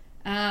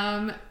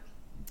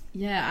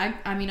 Yeah,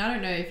 I mean, I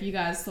don't know if you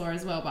guys saw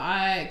as well, but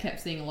I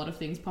kept seeing a lot of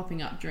things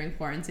popping up during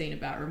quarantine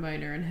about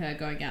Ramona and her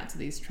going out to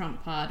these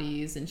Trump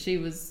parties, and she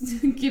was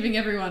giving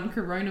everyone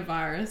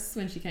coronavirus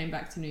when she came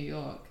back to New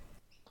York.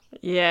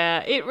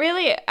 Yeah, it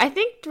really, I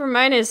think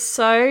Ramona is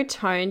so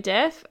tone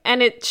deaf,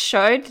 and it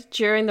showed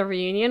during the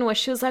reunion where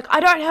she was like,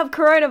 I don't have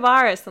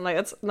coronavirus. I'm like,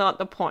 that's not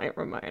the point,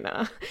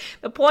 Ramona.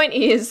 The point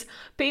is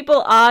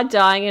people are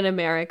dying in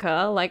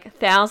America, like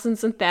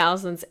thousands and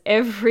thousands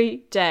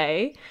every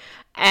day.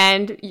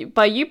 And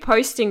by you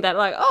posting that,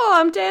 like, oh,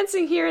 I'm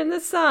dancing here in the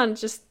sun,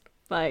 just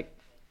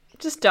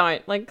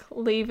don't, like,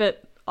 leave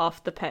it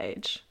off the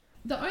page.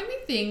 The only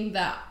thing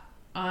that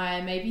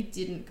I maybe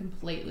didn't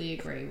completely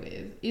agree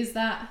with is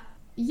that,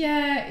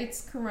 yeah,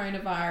 it's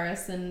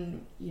coronavirus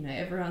and, you know,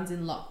 everyone's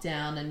in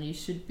lockdown and you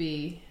should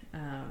be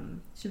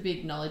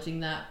acknowledging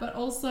that. But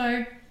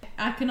also,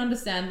 I can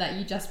understand that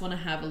you just want to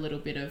have a little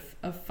bit of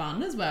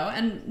fun as well,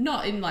 and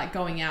not in like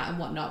going out and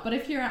whatnot, but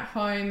if you're at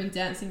home and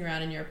dancing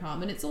around in your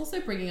apartment, it's also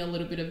bringing a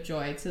little bit of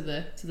joy to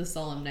the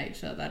solemn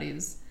nature that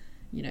is,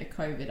 you know,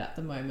 COVID at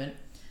the moment.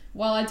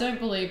 While I don't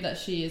believe that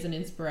she is an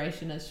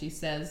inspiration, as she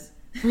says,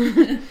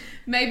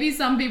 maybe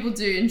some people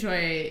do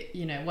enjoy,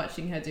 you know,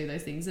 watching her do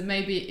those things, and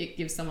maybe it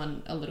gives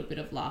someone a little bit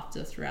of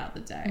laughter throughout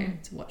the day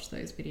to watch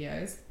those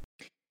videos.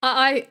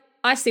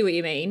 I see what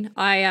you mean.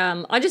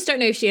 I just don't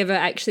know if she ever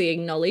actually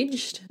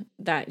acknowledged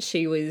that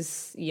she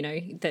was, you know,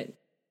 that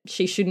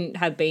she shouldn't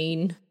have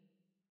been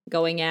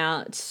going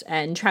out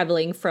and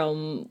traveling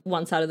from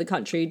one side of the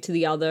country to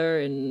the other.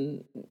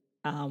 And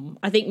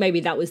I think maybe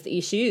that was the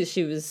issue.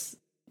 She was,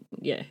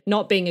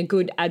 not being a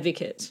good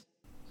advocate.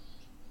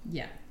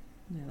 Yeah,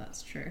 no,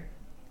 that's true.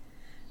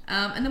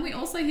 And then we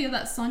also hear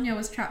that Sonia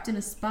was trapped in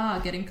a spa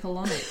getting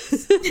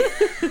colonics.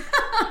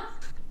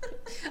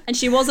 And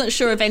she wasn't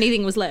sure if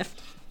anything was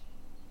left.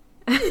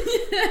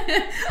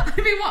 I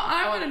mean, what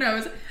I want to know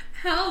is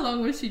how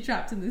long was she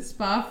trapped in this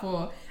spa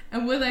for,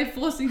 and were they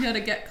forcing her to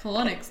get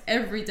colonics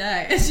every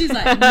day? And she's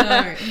like,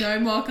 no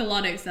more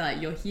colonics. They're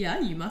like, you're here,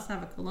 you must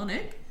have a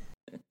colonic.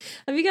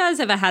 Have you guys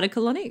ever had a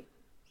colonic?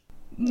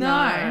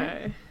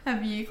 No.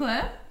 Have you,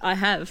 Claire? I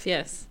have,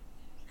 yes.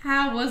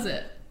 How was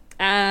it?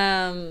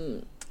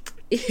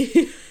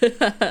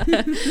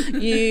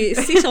 You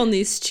sit on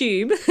this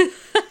tube.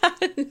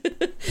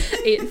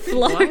 It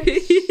flows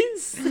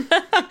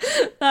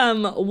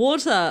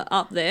water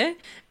up there,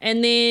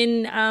 and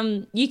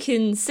then you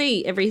can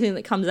see everything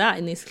that comes out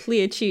in this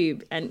clear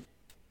tube, and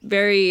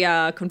very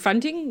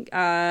confronting.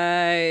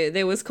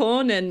 There was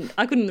corn, and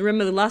I couldn't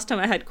remember the last time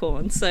I had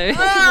corn, so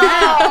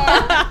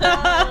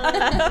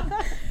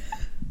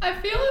I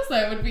feel as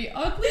though it would be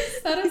oddly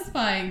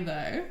satisfying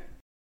though.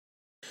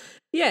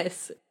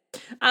 Yes.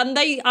 I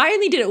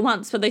only did it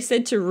once, but they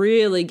said to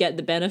really get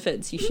the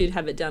benefits, you should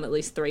have it done at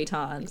least 3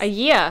 times. A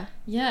year?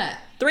 Yeah.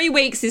 3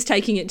 weeks is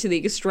taking it to the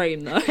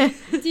extreme, though.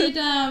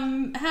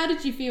 How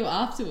did you feel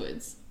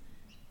afterwards?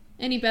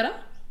 Any better?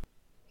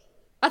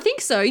 I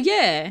think so,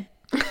 yeah.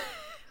 This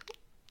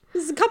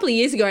was a couple of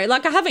years ago.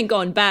 Like, I haven't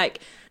gone back.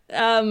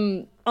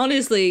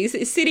 Honestly,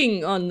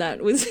 sitting on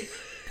that was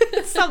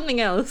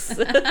something else.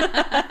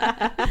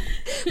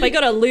 They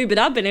got to lube it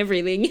up and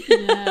everything.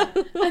 Yeah.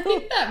 I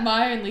think that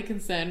my only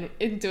concern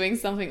in doing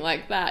something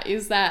like that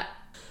is that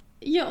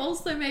you're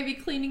also maybe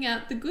cleaning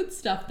out the good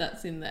stuff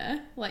that's in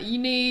there. Like, you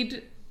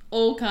need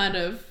all kind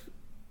of,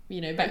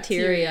 you know,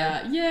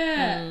 bacteria.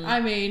 Yeah. I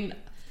mean,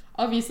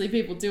 obviously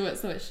people do it,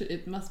 so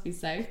it must be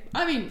safe.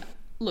 I mean,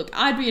 look,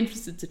 I'd be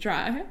interested to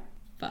try,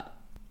 but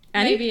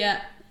Annie? maybe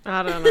I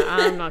don't know.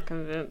 I'm not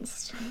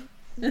convinced.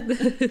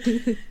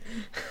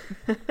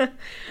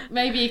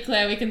 maybe,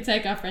 Claire, we can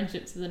take our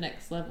friendship to the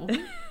next level.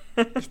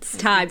 It's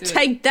time.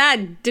 Take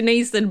that,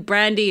 Denise and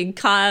Brandy and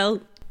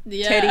Kyle.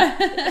 Yeah.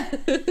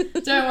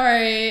 Teddy. Don't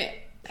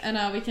worry,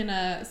 and we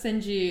can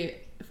send you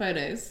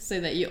photos so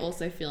that you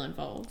also feel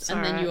involved,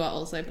 and then you are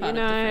also part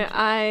of the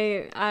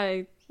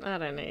friendship. I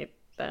don't need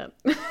that.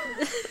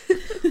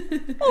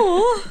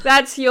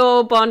 That's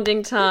your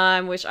bonding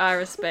time, which I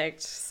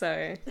respect.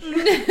 So.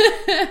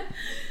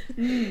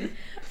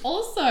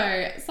 Also,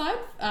 a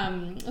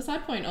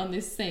side point on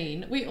this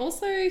scene, we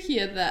also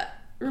hear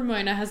that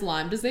Ramona has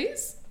Lyme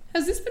disease.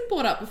 Has this been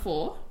brought up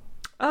before?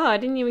 Oh, I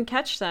didn't even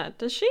catch that.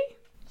 Does she?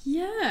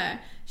 Yeah.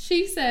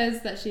 She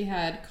says that she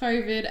had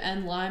COVID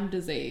and Lyme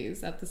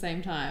disease at the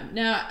same time.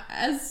 Now,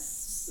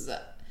 as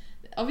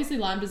obviously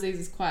Lyme disease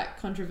is quite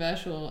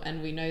controversial,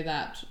 and we know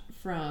that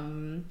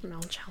from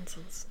Mel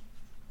Johnson's.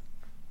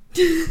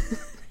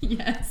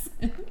 yes.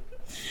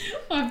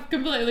 I've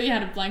completely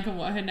had a blank on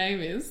what her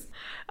name is.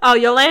 Oh,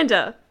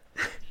 Yolanda.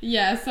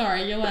 Yeah,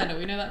 sorry, Yolanda.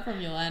 We know that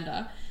from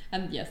Yolanda.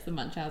 And yes, the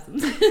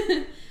Munchausens.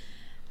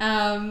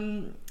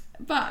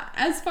 But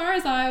as far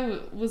as I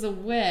was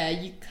aware,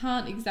 you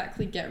can't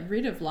exactly get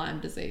rid of Lyme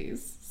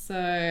disease. So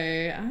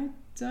I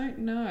don't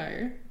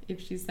know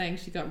if she's saying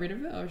she got rid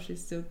of it or if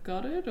she's still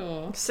got it,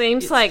 or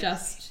Seems it's like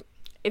just...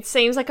 it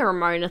seems like a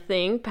Ramona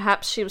thing.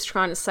 Perhaps she was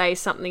trying to say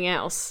something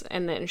else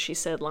and then she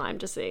said Lyme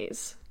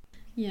disease.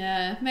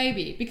 Yeah,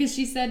 maybe. Because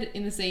she said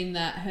in the scene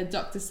that her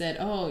doctor said,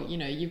 oh, you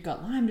know, you've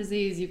got Lyme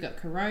disease, you've got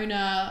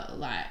corona,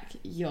 like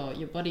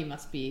your body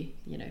must be,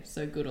 you know,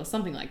 so good, or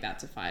something like that,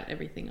 to fight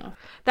everything off.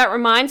 That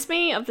reminds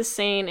me of the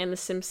scene in The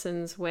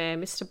Simpsons where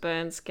Mr.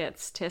 Burns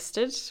gets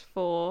tested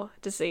for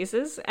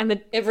diseases and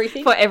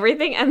Everything? for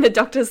everything, and the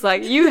doctor's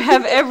like, you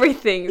have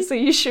everything, so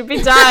you should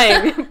be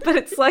dying. But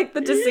it's like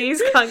the disease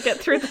can't get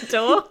through the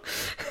door.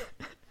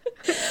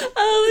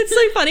 Oh, it's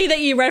so funny that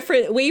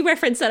we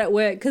reference that at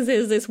work, because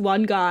there's this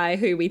one guy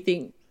who we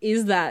think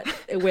is that.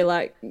 We're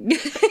like,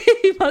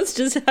 he must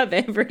just have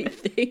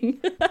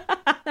everything.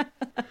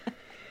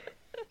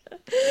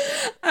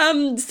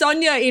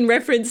 Sonia, in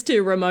reference to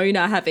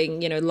Ramona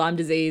having, you know, Lyme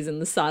disease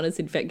and the sinus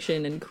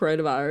infection and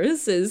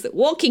coronavirus, is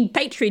walking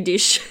petri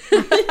dish.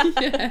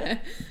 Yeah.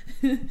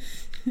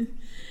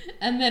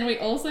 And then we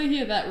also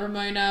hear that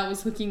Ramona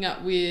was hooking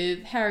up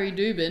with Harry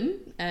Dubin,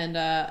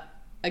 and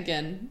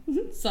again,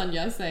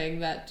 Sonia saying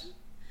that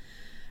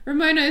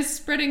Ramona is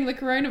spreading the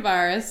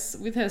coronavirus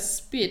with her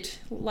spit,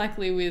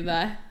 likely with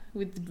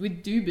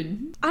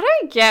Dubin. I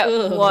don't get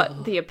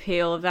what the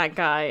appeal of that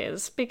guy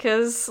is,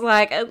 because,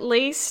 like, at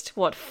least,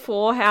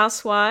 4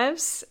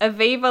 housewives,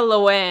 Aviva,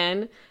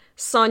 Luann,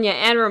 Sonia,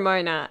 and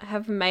Ramona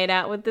have made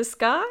out with this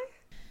guy?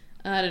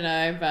 I don't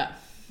know, but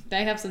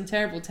they have some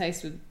terrible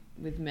taste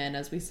with men,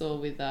 as we saw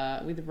with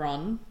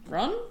Ron.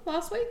 Ron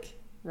last week?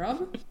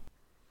 Rob?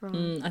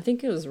 I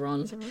think it was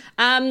Ron.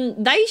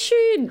 They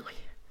should...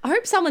 I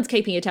hope someone's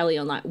keeping a tally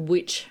on, like,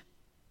 which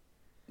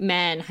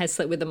man has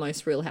slept with the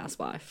most Real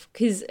Housewife,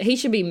 because he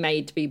should be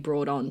made to be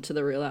brought on to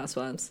the Real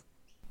Housewives.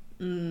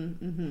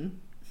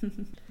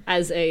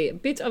 As a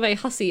bit of a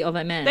hussy of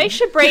a man. They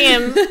should bring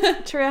him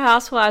to Real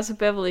Housewives of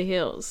Beverly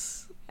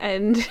Hills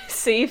and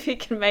see if he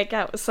can make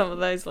out with some of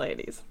those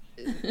ladies.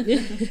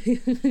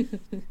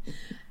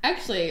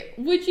 Actually,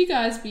 would you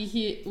guys be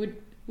here?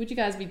 Would you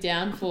guys be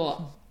down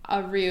for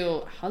a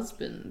Real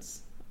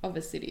Husbands of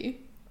a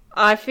City?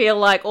 I feel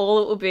like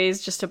all it will be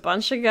is just a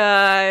bunch of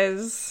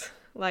guys,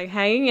 like,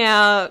 hanging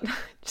out,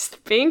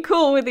 just being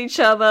cool with each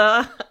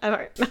other. I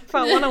don't know if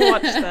I want to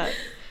watch that.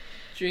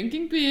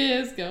 Drinking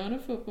beers, going to a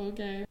football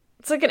game.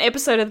 It's like an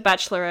episode of The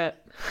Bachelorette.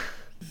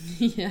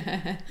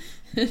 Yeah,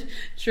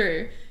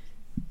 true.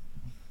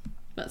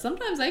 But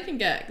sometimes they can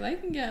get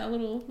a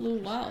little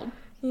wild.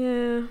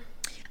 Yeah.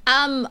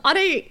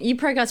 You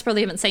pro guys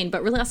probably haven't seen,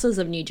 but Real Housewives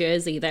of New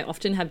Jersey, they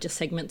often have just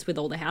segments with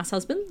all the house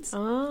husbands.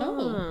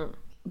 Oh.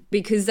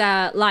 Because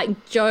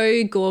like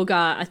Joe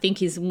Gorga, I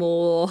think, is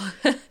more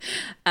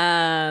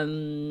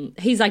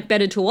he's like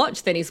better to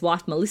watch than his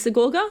wife Melissa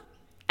Gorga,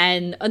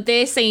 and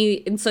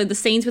so the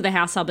scenes with the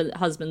house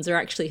husbands are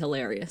actually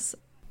hilarious.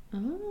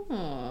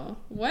 Oh,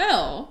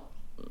 well,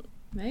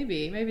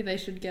 maybe they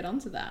should get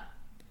onto that.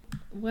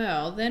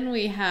 Well, then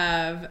we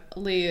have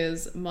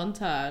Leah's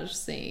montage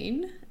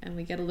scene, and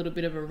we get a little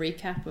bit of a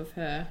recap of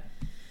her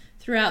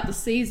throughout the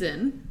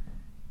season.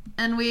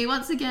 And we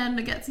once again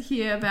get to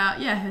hear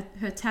about,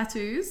 her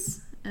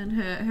tattoos and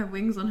her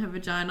wings on her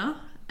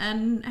vagina,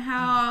 and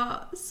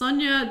how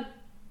Sonia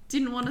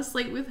didn't want to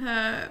sleep with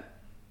her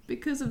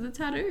because of the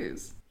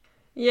tattoos.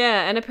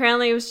 Yeah, and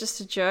apparently it was just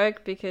a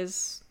joke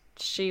because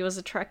she was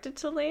attracted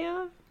to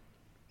Leah.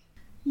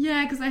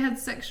 Yeah, because they had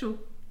sexual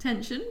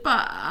tension,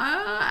 but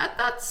at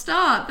that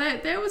start,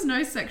 there was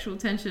no sexual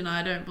tension,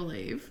 I don't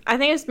believe. I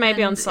think it's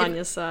maybe And on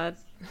Sonia's side.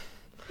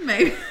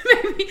 Maybe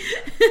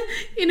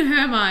in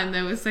her mind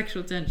there was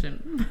sexual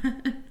tension.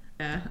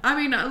 Yeah, I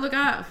mean, look,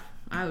 I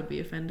would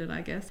be offended,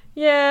 I guess.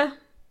 Yeah,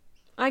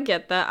 I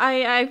get that.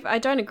 I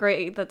don't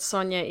agree that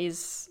Sonia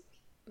is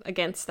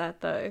against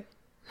that, though.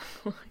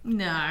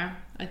 No,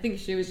 I think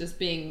she was just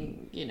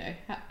being,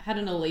 had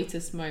an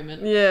elitist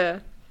moment. Yeah.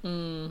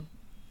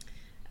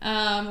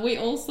 We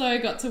also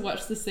got to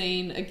watch the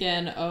scene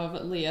again of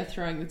Leah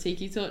throwing the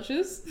tiki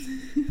torches,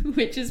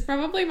 which is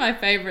probably my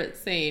favourite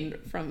scene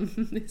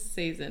from this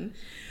season.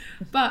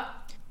 But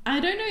I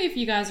don't know if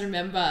you guys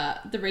remember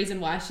the reason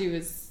why she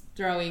was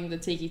throwing the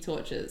tiki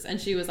torches.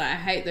 And she was like, I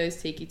hate those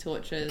tiki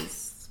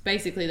torches.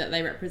 Basically that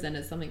they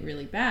represented something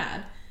really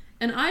bad.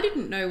 And I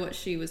didn't know what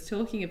she was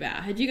talking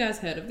about. Had you guys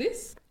heard of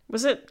this?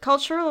 Was it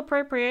cultural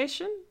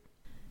appropriation?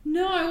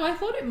 No, I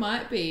thought it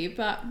might be.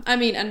 But, I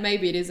mean, and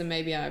maybe it is, and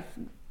maybe I've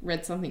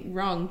read something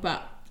wrong,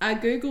 but I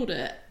googled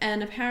it,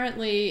 and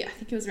apparently, I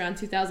think it was around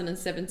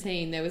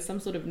 2017, there was some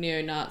sort of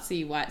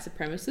neo-Nazi white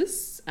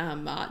supremacist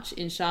march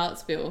in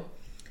Charlottesville,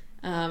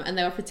 and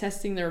they were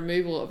protesting the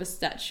removal of a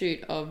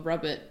statue of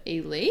Robert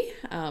E. Lee,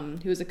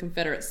 who was a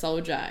Confederate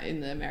soldier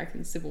in the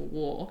American Civil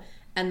War,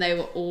 and they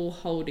were all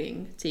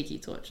holding tiki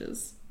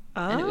torches,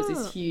 and it was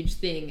this huge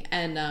thing.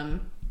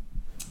 And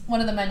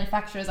one of the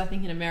manufacturers, I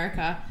think in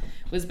America,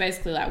 was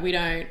basically like, we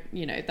don't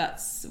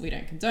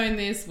condone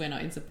this, we're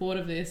not in support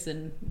of this.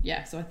 And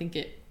yeah, so I think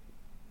it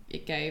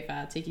gave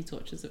tiki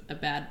torches a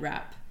bad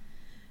rap.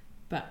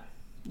 But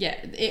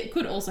yeah, it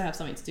could also have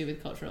something to do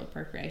with cultural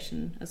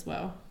appropriation as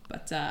well.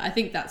 But I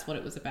think that's what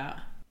it was about.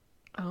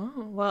 Oh,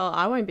 well,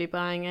 I won't be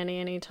buying any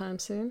anytime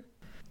soon.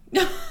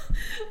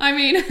 I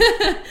mean,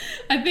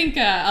 I think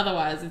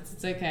otherwise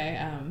it's okay,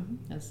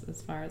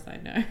 as far as I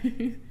know.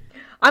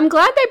 I'm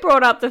glad they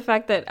brought up the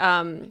fact that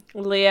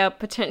Leah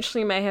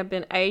potentially may have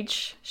been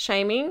age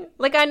shaming.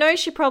 Like, I know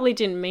she probably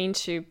didn't mean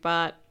to,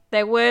 but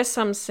there were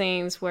some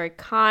scenes where it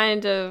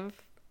kind of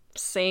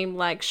seemed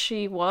like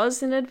she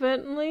was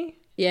inadvertently.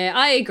 Yeah,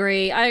 I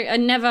agree. I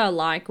never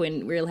like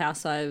when Real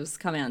Housewives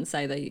come out and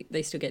say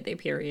they still get their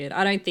period.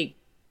 I don't think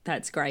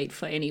that's great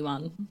for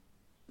anyone.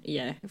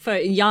 Yeah, for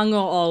young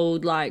or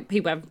old, like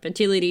people have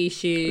fertility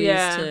issues,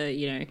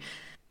 to,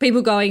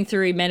 people going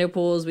through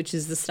menopause, which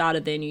is the start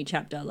of their new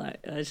chapter. Like,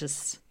 it's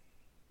just,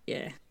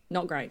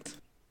 not great.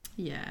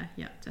 Yeah,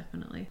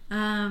 definitely.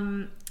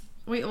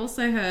 We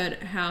also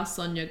heard how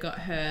Sonia got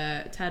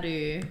her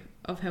tattoo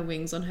of her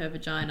wings on her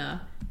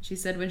vagina. She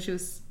said when she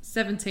was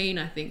 17,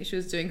 I think, she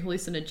was doing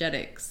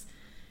hallucinogenics,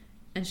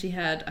 and she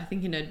had, I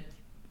think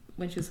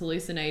when she was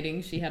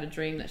hallucinating, she had a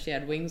dream that she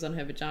had wings on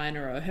her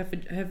vagina, or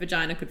her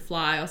vagina could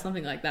fly or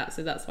something like that.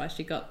 So that's why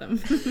she got them.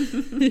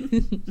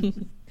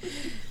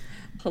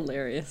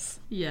 Hilarious.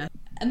 Yeah.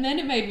 And then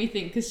it made me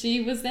think, because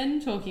she was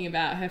then talking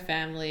about her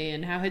family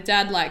and how her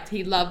dad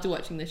he loved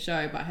watching the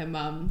show, but her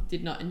mum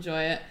did not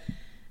enjoy it.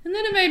 And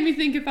then it made me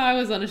think, if I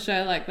was on a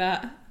show like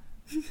that,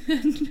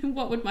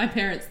 what would my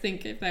parents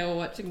think if they were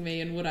watching me,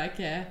 and would I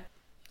care?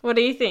 What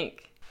do you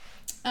think?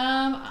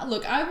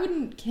 Look, I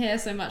wouldn't care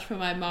so much for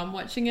my mum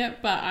watching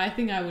it, but I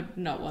think I would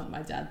not want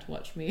my dad to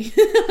watch me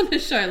on a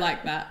show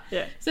like that.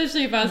 Yeah.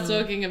 Especially if I was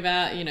talking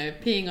about,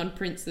 peeing on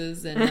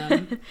princes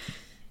and,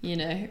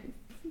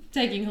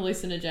 taking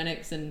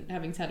hallucinogenics and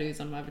having tattoos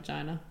on my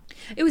vagina.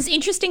 It was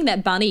interesting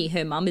that Bunny,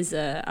 her mum, is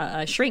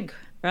a shrink,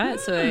 right?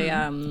 So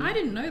I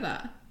didn't know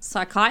that.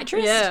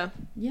 Psychiatrist?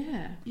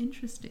 Yeah,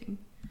 interesting.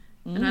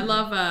 And I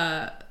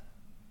love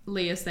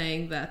Leah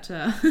saying that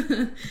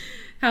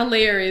how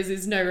Leah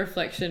is no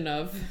reflection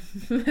of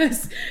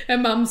her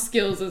mum's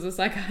skills as a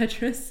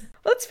psychiatrist.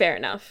 Well, that's fair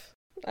enough.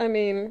 I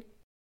mean,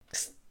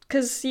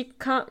 because you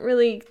can't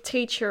really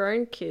teach your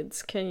own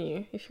kids, can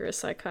you, if you're a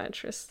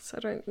psychiatrist? So I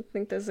don't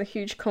think there's a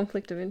huge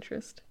conflict of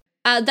interest.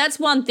 That's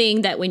one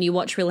thing that when you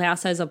watch Real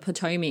Housewives of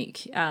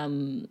Potomac,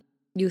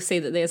 you'll see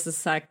that there's a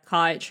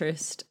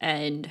psychiatrist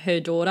and her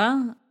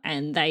daughter,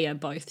 and they are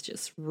both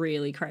just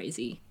really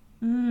crazy.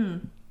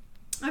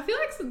 I feel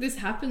like this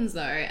happens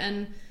though,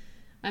 and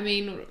I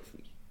mean,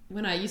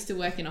 when I used to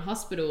work in a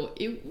hospital,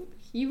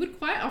 you would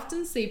quite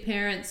often see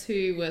parents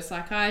who were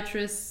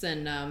psychiatrists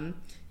and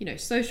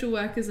social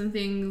workers and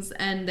things,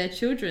 and their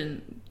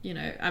children,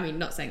 I mean,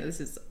 not saying that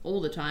this is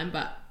all the time,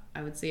 but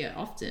I would see it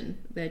often.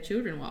 Their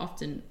children were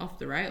often off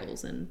the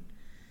rails and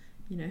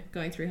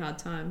going through hard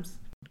times.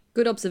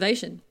 Good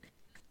observation.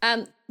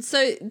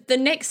 So the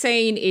next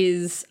scene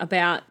is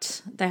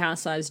about the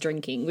housewives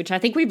drinking, which I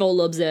think we've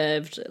all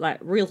observed, like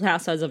Real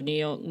Housewives of New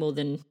York more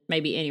than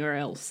maybe anywhere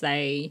else.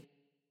 They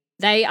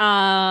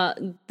are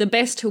the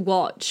best to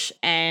watch,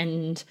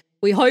 and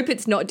we hope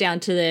it's not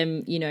down to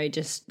them,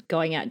 just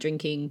going out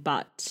drinking,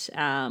 but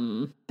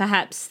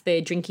perhaps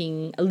they're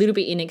drinking a little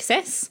bit in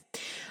excess.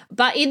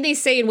 But in this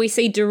scene, we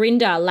see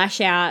Dorinda lash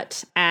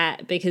out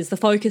because the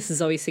focus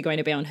is obviously going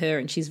to be on her,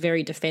 and she's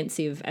very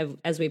defensive,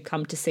 as we've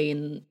come to see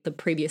in the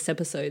previous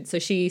episode. So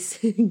she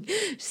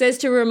says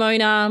to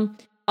Ramona,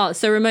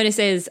 Ramona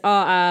says,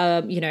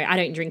 I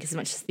don't drink as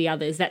much as the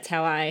others. That's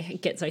how I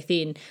get so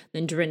thin.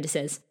 Then Dorinda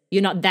says,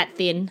 you're not that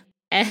thin.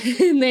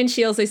 And then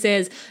she also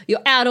says,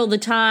 you're out all the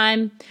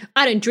time.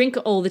 I don't drink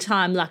all the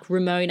time like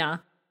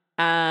Ramona.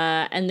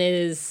 And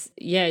there's,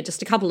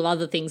 just a couple of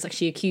other things. Like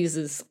she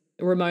accuses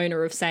Ramona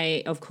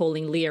of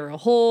calling Leah a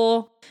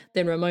whore.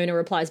 Then Ramona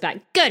replies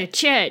back, go to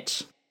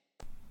church.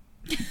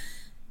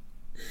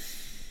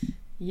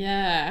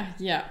 Yeah.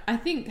 I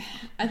think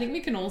we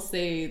can all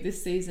see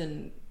this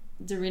season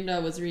Dorinda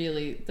was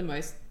really the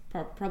most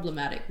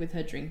problematic with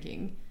her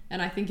drinking.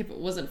 And I think if it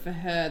wasn't for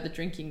her, the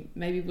drinking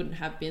maybe wouldn't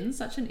have been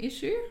such an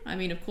issue. I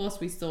mean, of course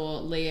we saw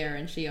Leah,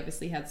 and she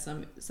obviously had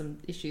some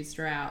issues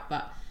throughout,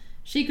 but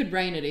she could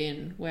rein it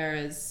in,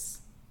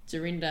 whereas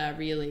Dorinda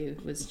really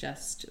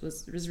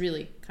was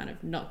really kind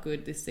of not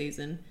good this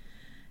season.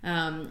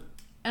 And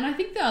I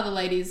think the other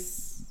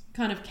ladies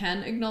kind of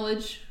can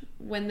acknowledge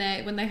when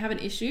they have an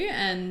issue,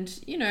 and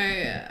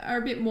are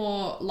a bit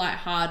more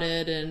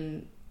lighthearted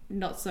and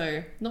not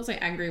so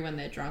angry when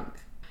they're drunk.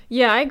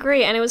 Yeah, I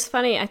agree. And it was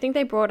funny. I think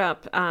they brought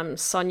up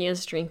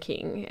Sonia's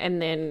drinking,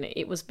 and then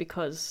it was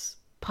because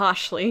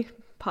partially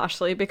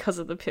because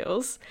of the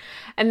pills.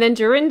 And then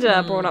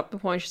Dorinda brought up the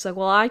point. She's like,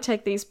 well, I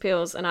take these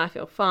pills and I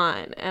feel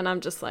fine. And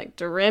I'm just like,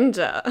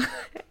 Dorinda,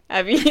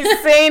 have you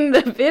seen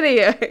the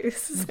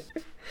videos?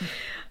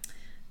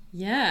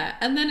 Yeah,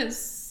 and then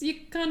you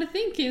kind of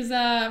think is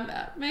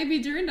maybe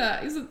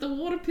Dorinda, is it the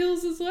water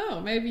pills as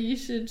well? Maybe you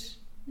should,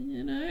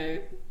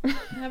 evaluate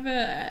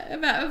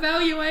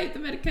the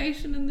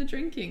medication and the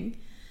drinking.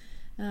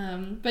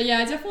 But yeah,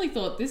 I definitely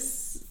thought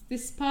this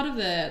part of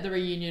the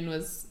reunion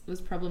was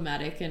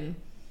problematic, and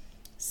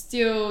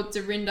still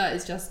Dorinda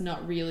is just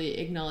not really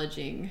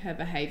acknowledging her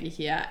behaviour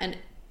here. And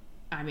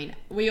I mean,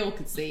 we all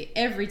could see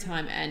every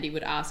time Andy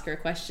would ask her a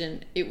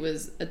question, it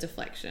was a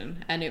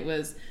deflection. And it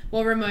was,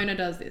 well, Ramona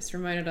does this,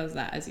 Ramona does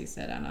that, as you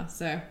said, Anna.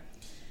 So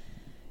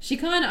she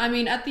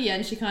at the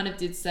end, she kind of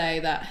did say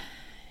that,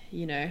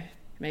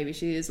 maybe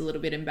she is a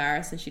little bit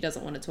embarrassed and she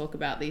doesn't want to talk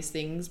about these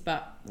things.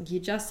 But you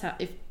just have,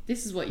 if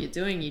this is what you're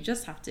doing, you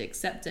just have to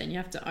accept it and you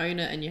have to own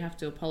it and you have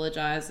to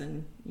apologize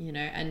and,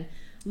 and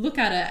look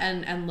at it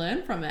and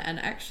learn from it and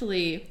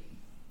actually,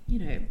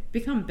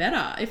 become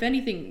better. If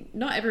anything,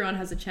 not everyone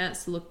has a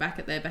chance to look back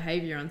at their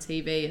behavior on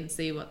TV and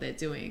see what they're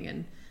doing,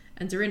 and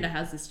Dorinda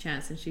has this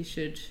chance, and she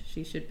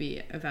should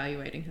be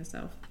evaluating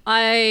herself.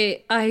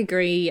 I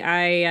agree.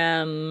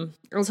 I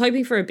was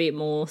hoping for a bit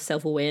more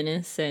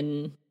self-awareness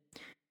and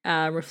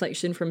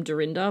reflection from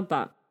Dorinda,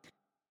 but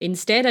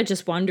instead I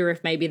just wonder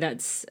if maybe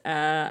that's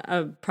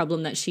a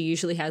problem that she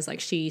usually has.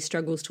 Like, she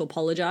struggles to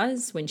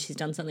apologize when she's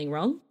done something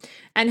wrong.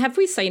 And have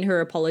we seen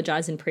her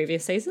apologize in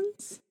previous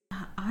seasons?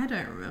 I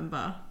don't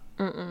remember.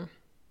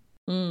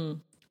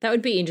 That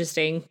would be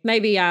interesting.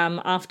 Maybe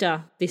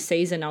after this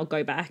season I'll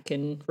go back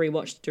and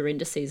rewatch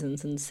Dorinda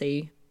seasons and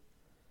see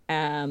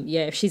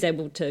if she's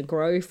able to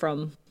grow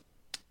from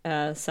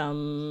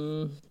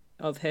some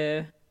of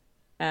her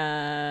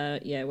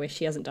where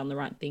she hasn't done the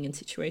right thing in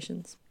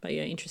situations. But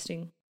yeah,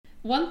 interesting.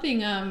 One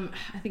thing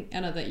I think,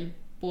 Anna, that you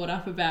brought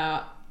up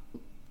about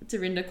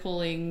Dorinda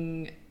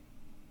calling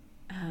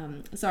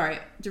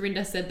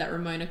Dorinda said that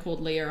Ramona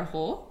called Leah a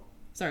whore.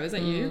 Sorry, was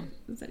that you?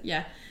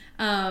 Yeah.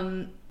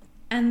 And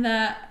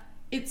that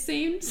it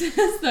seemed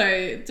as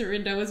though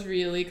Dorinda was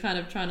really kind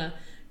of trying to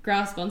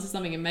grasp onto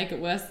something and make it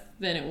worse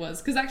than it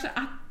was. Because actually,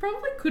 I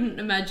probably couldn't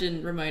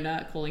imagine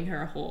Ramona calling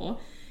her a whore.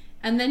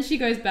 And then she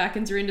goes back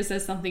and Dorinda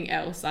says something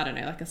else, I don't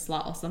know, like a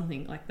slut or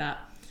something like that.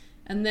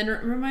 And then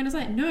Ramona's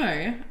like,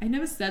 no, I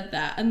never said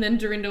that. And then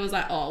Dorinda was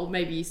like, oh,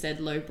 maybe you said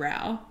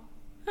lowbrow.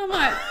 I'm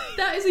like,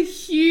 that is a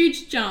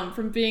huge jump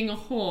from being a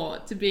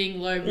whore to being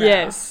lowbrow.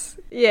 Yes.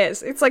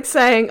 It's like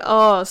saying,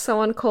 oh,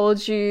 someone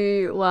called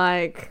you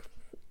like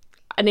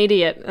an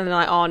idiot, and they're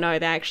like, oh no,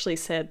 they actually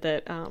said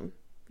that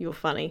you were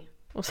funny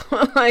or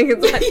something. Like,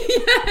 it's like,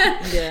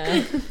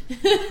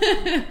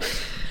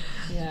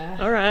 yeah.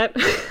 All right.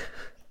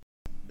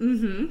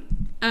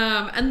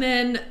 And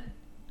then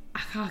I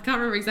can't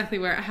remember exactly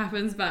where it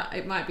happens, but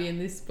it might be in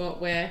this spot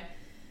where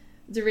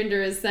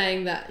Dorinda is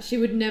saying that she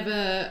would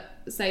never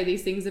say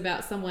these things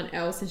about someone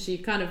else, and she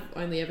kind of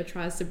only ever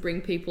tries to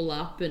bring people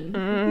up, and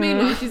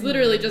meanwhile she's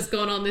literally just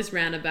gone on this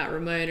rant about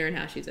Ramona and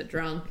how she's a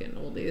drunk and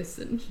all this,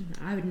 and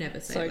I would never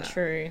say that. So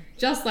true.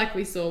 Just like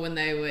we saw when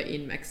they were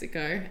in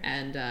Mexico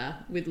and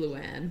with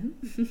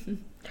Luann.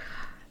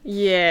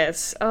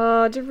 Yes.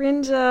 Oh,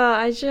 Dorinda,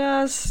 I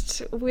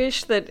just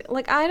wish that,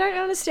 like, I don't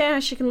understand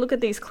how she can look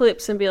at these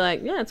clips and be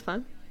like, yeah, it's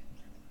fine.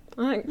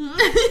 Like,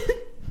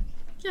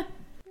 Yeah.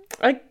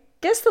 I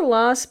guess the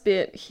last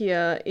bit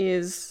here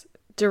is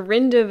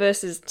Dorinda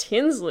versus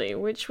Tinsley,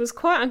 which was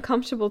quite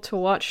uncomfortable to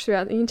watch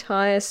throughout the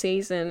entire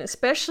season,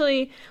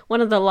 especially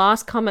one of the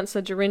last comments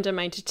that Dorinda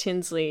made to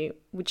Tinsley,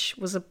 which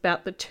was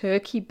about the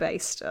turkey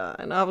baster.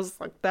 And I was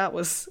like, that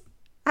was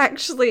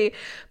actually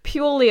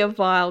purely a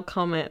vile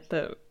comment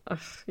that,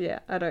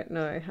 I don't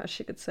know how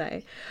she could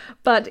say.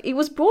 But it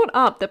was brought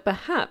up that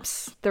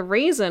perhaps the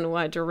reason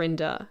why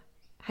Dorinda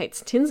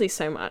hates Tinsley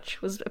so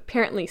much was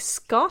apparently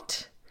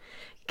Scott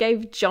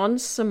gave John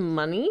some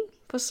money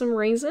for some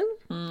reason.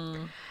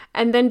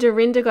 And then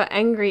Dorinda got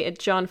angry at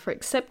John for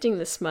accepting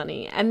this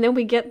money. And then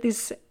we get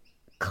this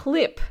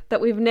clip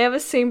that we've never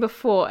seen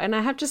before. And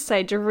I have to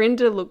say,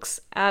 Dorinda looks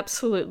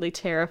absolutely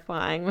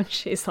terrifying when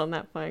she's on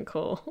that phone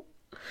call.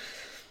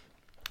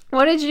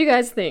 What did you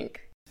guys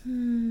think?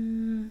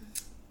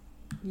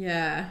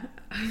 Yeah.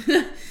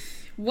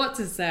 What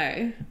to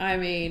say? I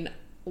mean,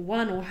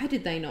 why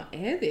did they not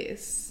air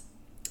this?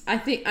 I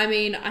think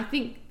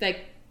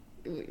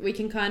we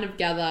can kind of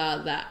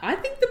gather that I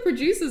think the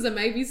producers are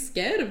maybe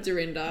scared of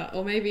Dorinda,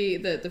 or maybe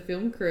the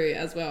film crew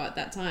as well at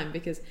that time,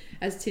 because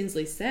as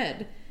Tinsley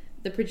said,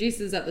 the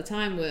producers at the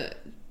time were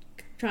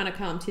trying to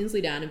calm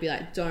Tinsley down and be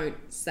like, don't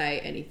say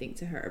anything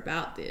to her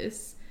about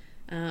this.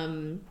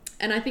 And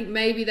I think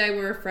maybe they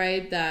were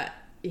afraid that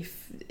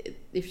if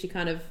she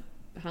kind of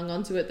hung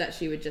on to it, that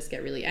she would just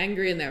get really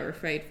angry, and they were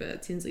afraid for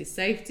Tinsley's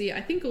safety. I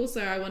think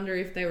also, I wonder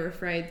if they were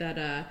afraid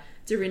that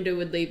Dorinda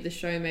would leave the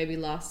show maybe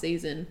last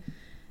season,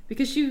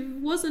 because she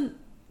wasn't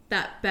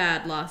that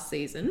bad last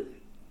season.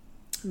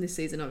 And this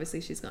season, obviously,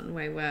 she's gotten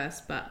way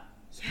worse. But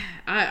yeah,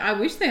 I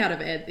wish they had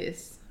have aired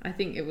this. I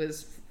think it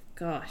was,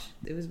 gosh,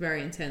 it was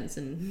very intense.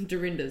 And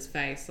Dorinda's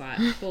face, like,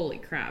 holy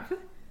crap.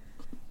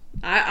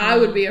 I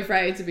would be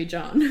afraid to be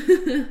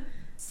John.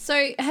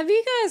 So have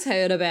you guys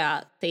heard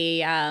about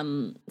the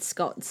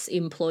Scott's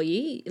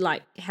employee,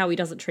 like how he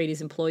doesn't treat his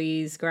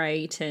employees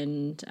great,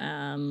 and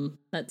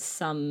that's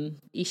some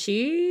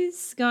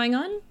issues going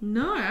on?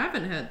 No, I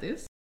haven't heard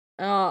this.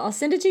 I'll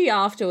send it to you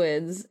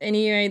afterwards.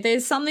 Anyway,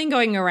 there's something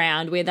going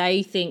around where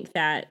they think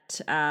that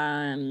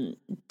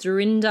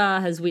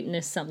Dorinda has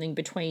witnessed something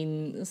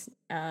between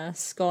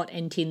Scott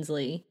and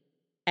Tinsley,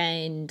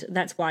 and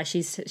that's why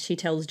she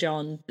tells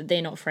John that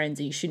they're not friends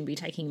and you shouldn't be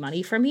taking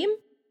money from him.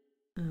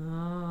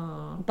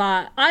 Oh.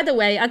 But either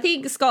way, I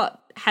think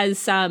Scott has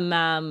some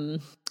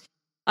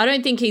I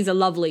don't think he's a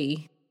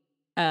lovely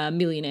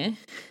millionaire,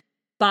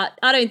 but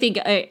I don't think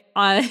I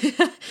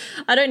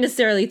I don't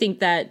necessarily think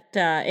that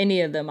any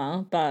of them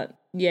are, but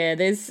yeah,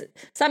 there's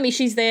some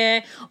issues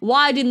there.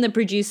 Why didn't the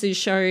producers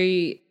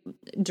show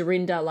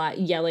Dorinda like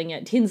yelling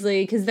at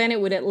Tinsley? Because then it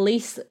would at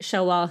least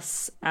show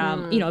us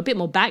a bit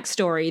more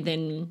backstory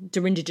than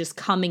Dorinda just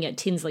coming at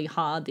Tinsley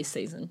hard this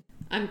season.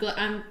 I'm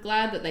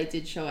glad that they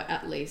did show it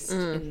at least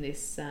in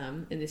this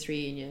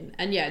reunion,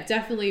 and yeah,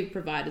 definitely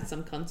provided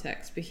some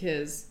context,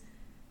 because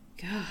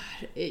God,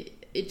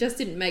 it just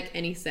didn't make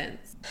any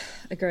sense.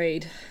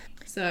 Agreed.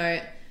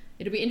 So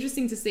it'll be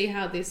interesting to see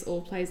how this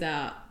all plays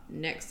out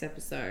next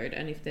episode,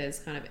 and if there's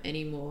kind of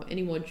any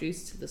more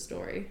juice to the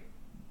story.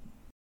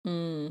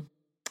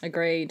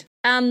 Agreed.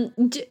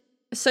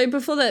 So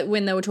before that,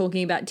 when they were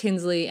talking about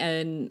Tinsley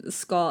and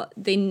Scott,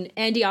 then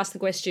Andy asked the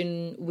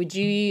question, would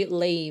you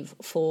leave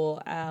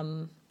for,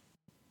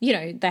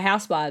 the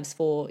housewives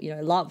for,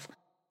 love?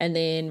 And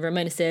then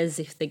Ramona says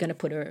if he's going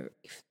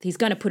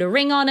to put a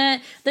ring on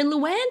it. Then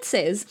Luann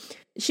says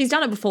she's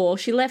done it before.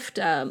 She left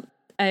a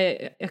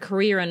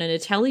career on an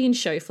Italian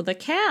show for the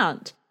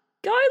Count.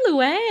 Go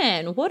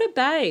Luann, what a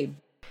babe.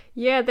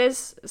 Yeah,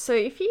 so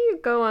if you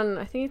go on,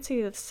 I think it's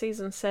either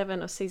season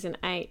 7 or season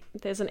 8,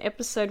 there's an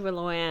episode where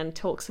Luann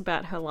talks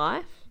about her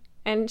life,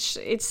 and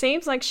it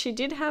seems like she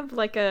did have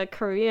like a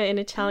career in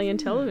Italian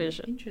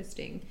television.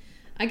 Interesting.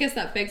 I guess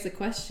that begs the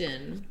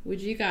question, would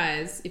you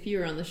guys, if you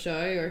were on the show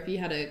or if you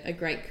had a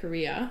great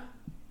career,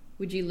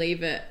 would you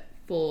leave it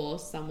for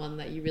someone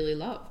that you really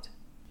loved?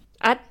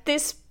 At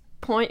this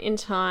point in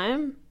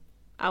time,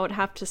 I would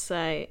have to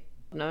say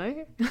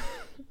no.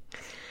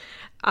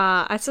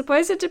 I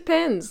suppose it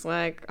depends.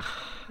 Like,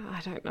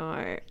 I don't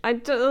know. I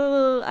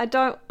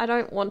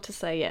don't want to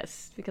say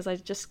yes because I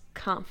just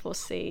can't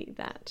foresee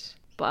that.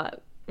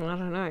 But I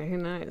don't know. Who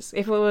knows?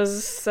 If it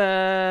was,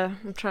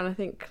 I'm trying to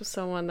think of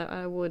someone that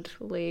I would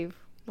leave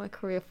my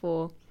career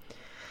for.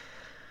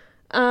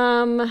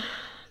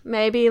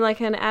 Maybe like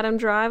an Adam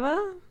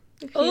Driver.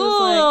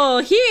 Oh,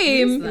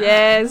 him!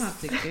 Yes.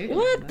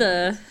 What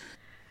the?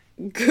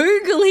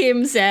 Google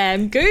him,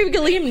 Sam.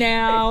 Google him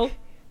now.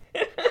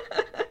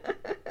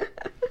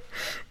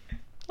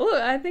 Oh,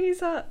 I think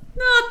he's hot.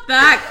 Not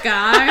that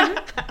guy.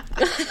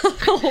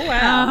 Oh,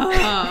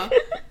 wow.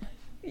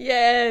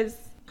 Yes.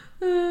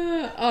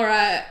 All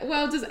right.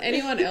 Well, does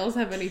anyone else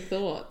have any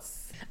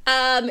thoughts?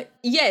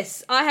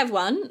 Yes, I have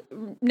one,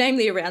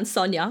 namely around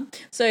Sonia.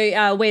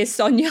 So where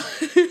Sonia,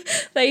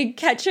 they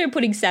catch her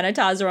putting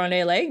sanitizer on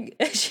her leg.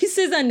 She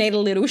says, I need a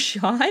little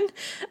shine.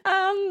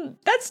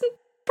 That's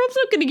probably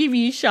not going to give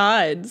you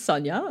shine,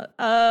 Sonia.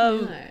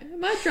 No, it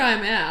might dry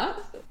him out.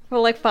 For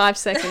like 5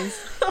 seconds.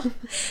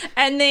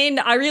 And then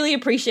I really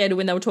appreciated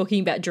when they were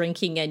talking about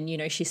drinking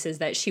and, she says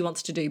that she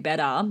wants to do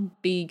better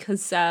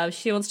because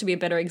she wants to be a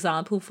better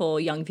example for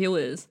young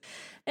viewers.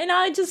 And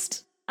I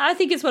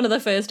think it's one of the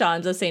first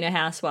times I've seen a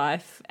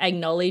housewife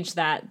acknowledge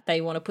that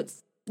they want to put,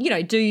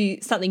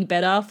 do something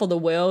better for the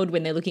world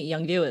when they're looking at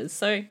young viewers.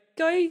 So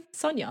go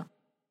Sonia.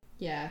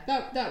 Yeah,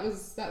 that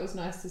was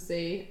nice to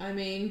see. I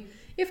mean,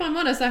 if I'm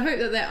honest, I hope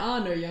that there are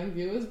no young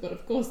viewers, but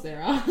of course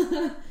there are.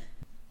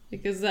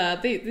 Because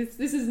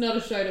this is not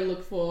a show to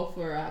look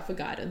for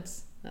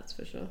guidance. That's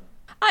for sure.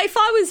 If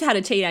I had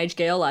a teenage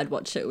girl, I'd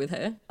watch it with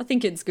her. I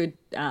think it's good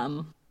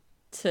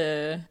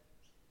to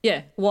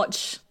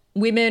watch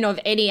women of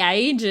any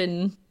age,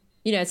 and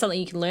something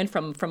you can learn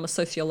from a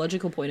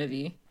sociological point of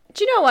view.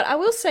 Do you know what? I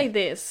will say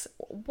this.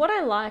 What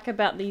I like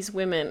about these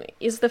women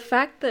is the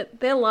fact that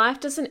their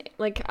life doesn't,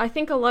 I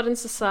think a lot in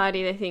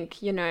society, they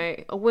think,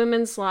 a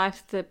woman's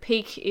life, the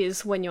peak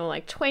is when you're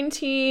like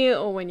 20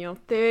 or when you're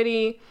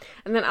 30.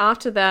 And then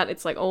after that,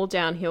 it's like all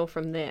downhill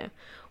from there.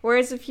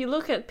 Whereas if you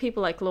look at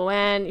people like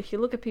Luann, if you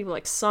look at people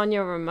like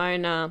Sonia,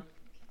 Ramona,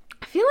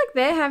 I feel like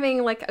they're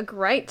having like a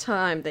great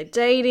time. They're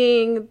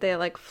dating, they're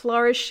like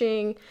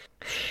flourishing,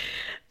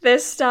 they're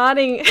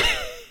starting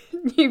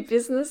new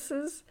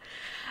businesses.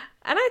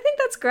 And I think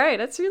that's great.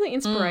 That's really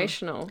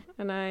inspirational.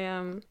 And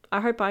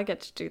I hope I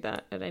get to do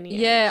that at any age.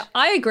 Yeah,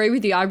 I agree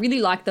with you. I really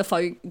like the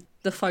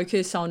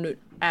focus on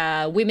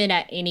women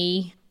at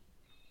any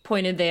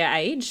point of their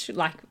age,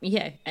 like,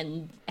 yeah,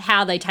 and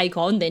how they take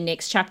on their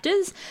next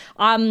chapters.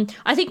 I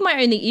think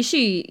my only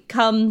issue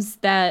comes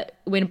that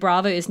when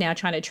Bravo is now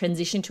trying to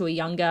transition to a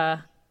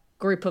younger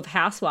group of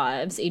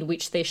housewives, in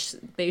which they're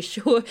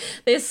doing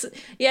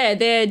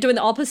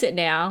the opposite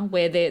now,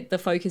 where the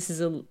focus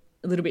is a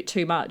little bit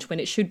too much when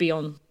it should be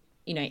on,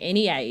 you know,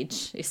 any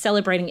age. It's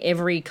celebrating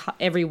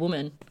every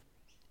woman.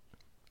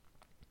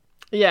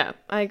 Yeah,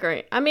 I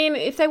agree. I mean,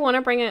 if they want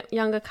to bring it,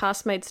 younger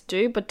castmates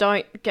do, but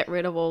don't get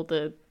rid of all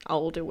the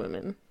older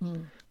women.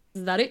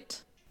 Is that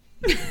it?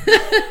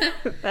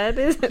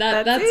 That's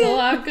That's it. all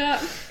I've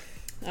got.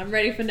 I'm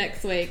ready for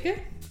next week.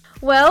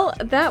 Well,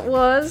 that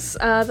was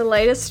the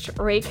latest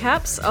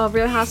recaps of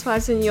Real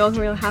Housewives of New York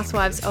and Real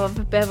Housewives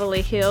of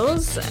Beverly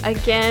Hills.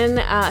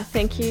 Again,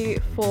 thank you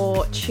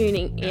for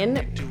tuning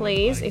in.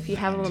 Please, if you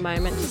have a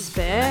moment to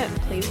spare,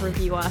 please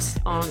review us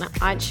on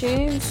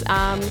iTunes.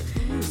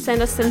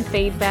 Send us some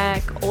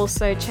feedback.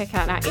 Also, check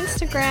out our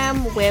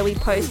Instagram, where we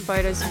post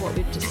photos of what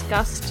we've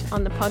discussed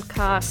on the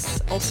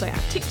podcast. Also,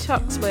 our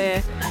TikToks,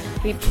 where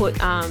we put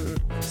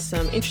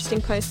some interesting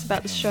posts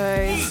about the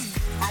shows.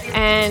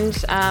 And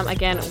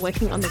again,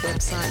 working on the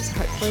website, so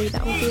hopefully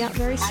that will be out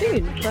very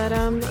soon. But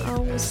I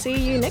will see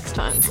you next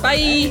time.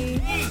 Bye.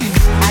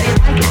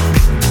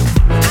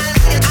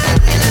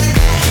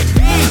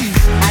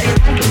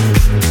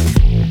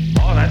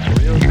 Oh,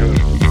 that's real good.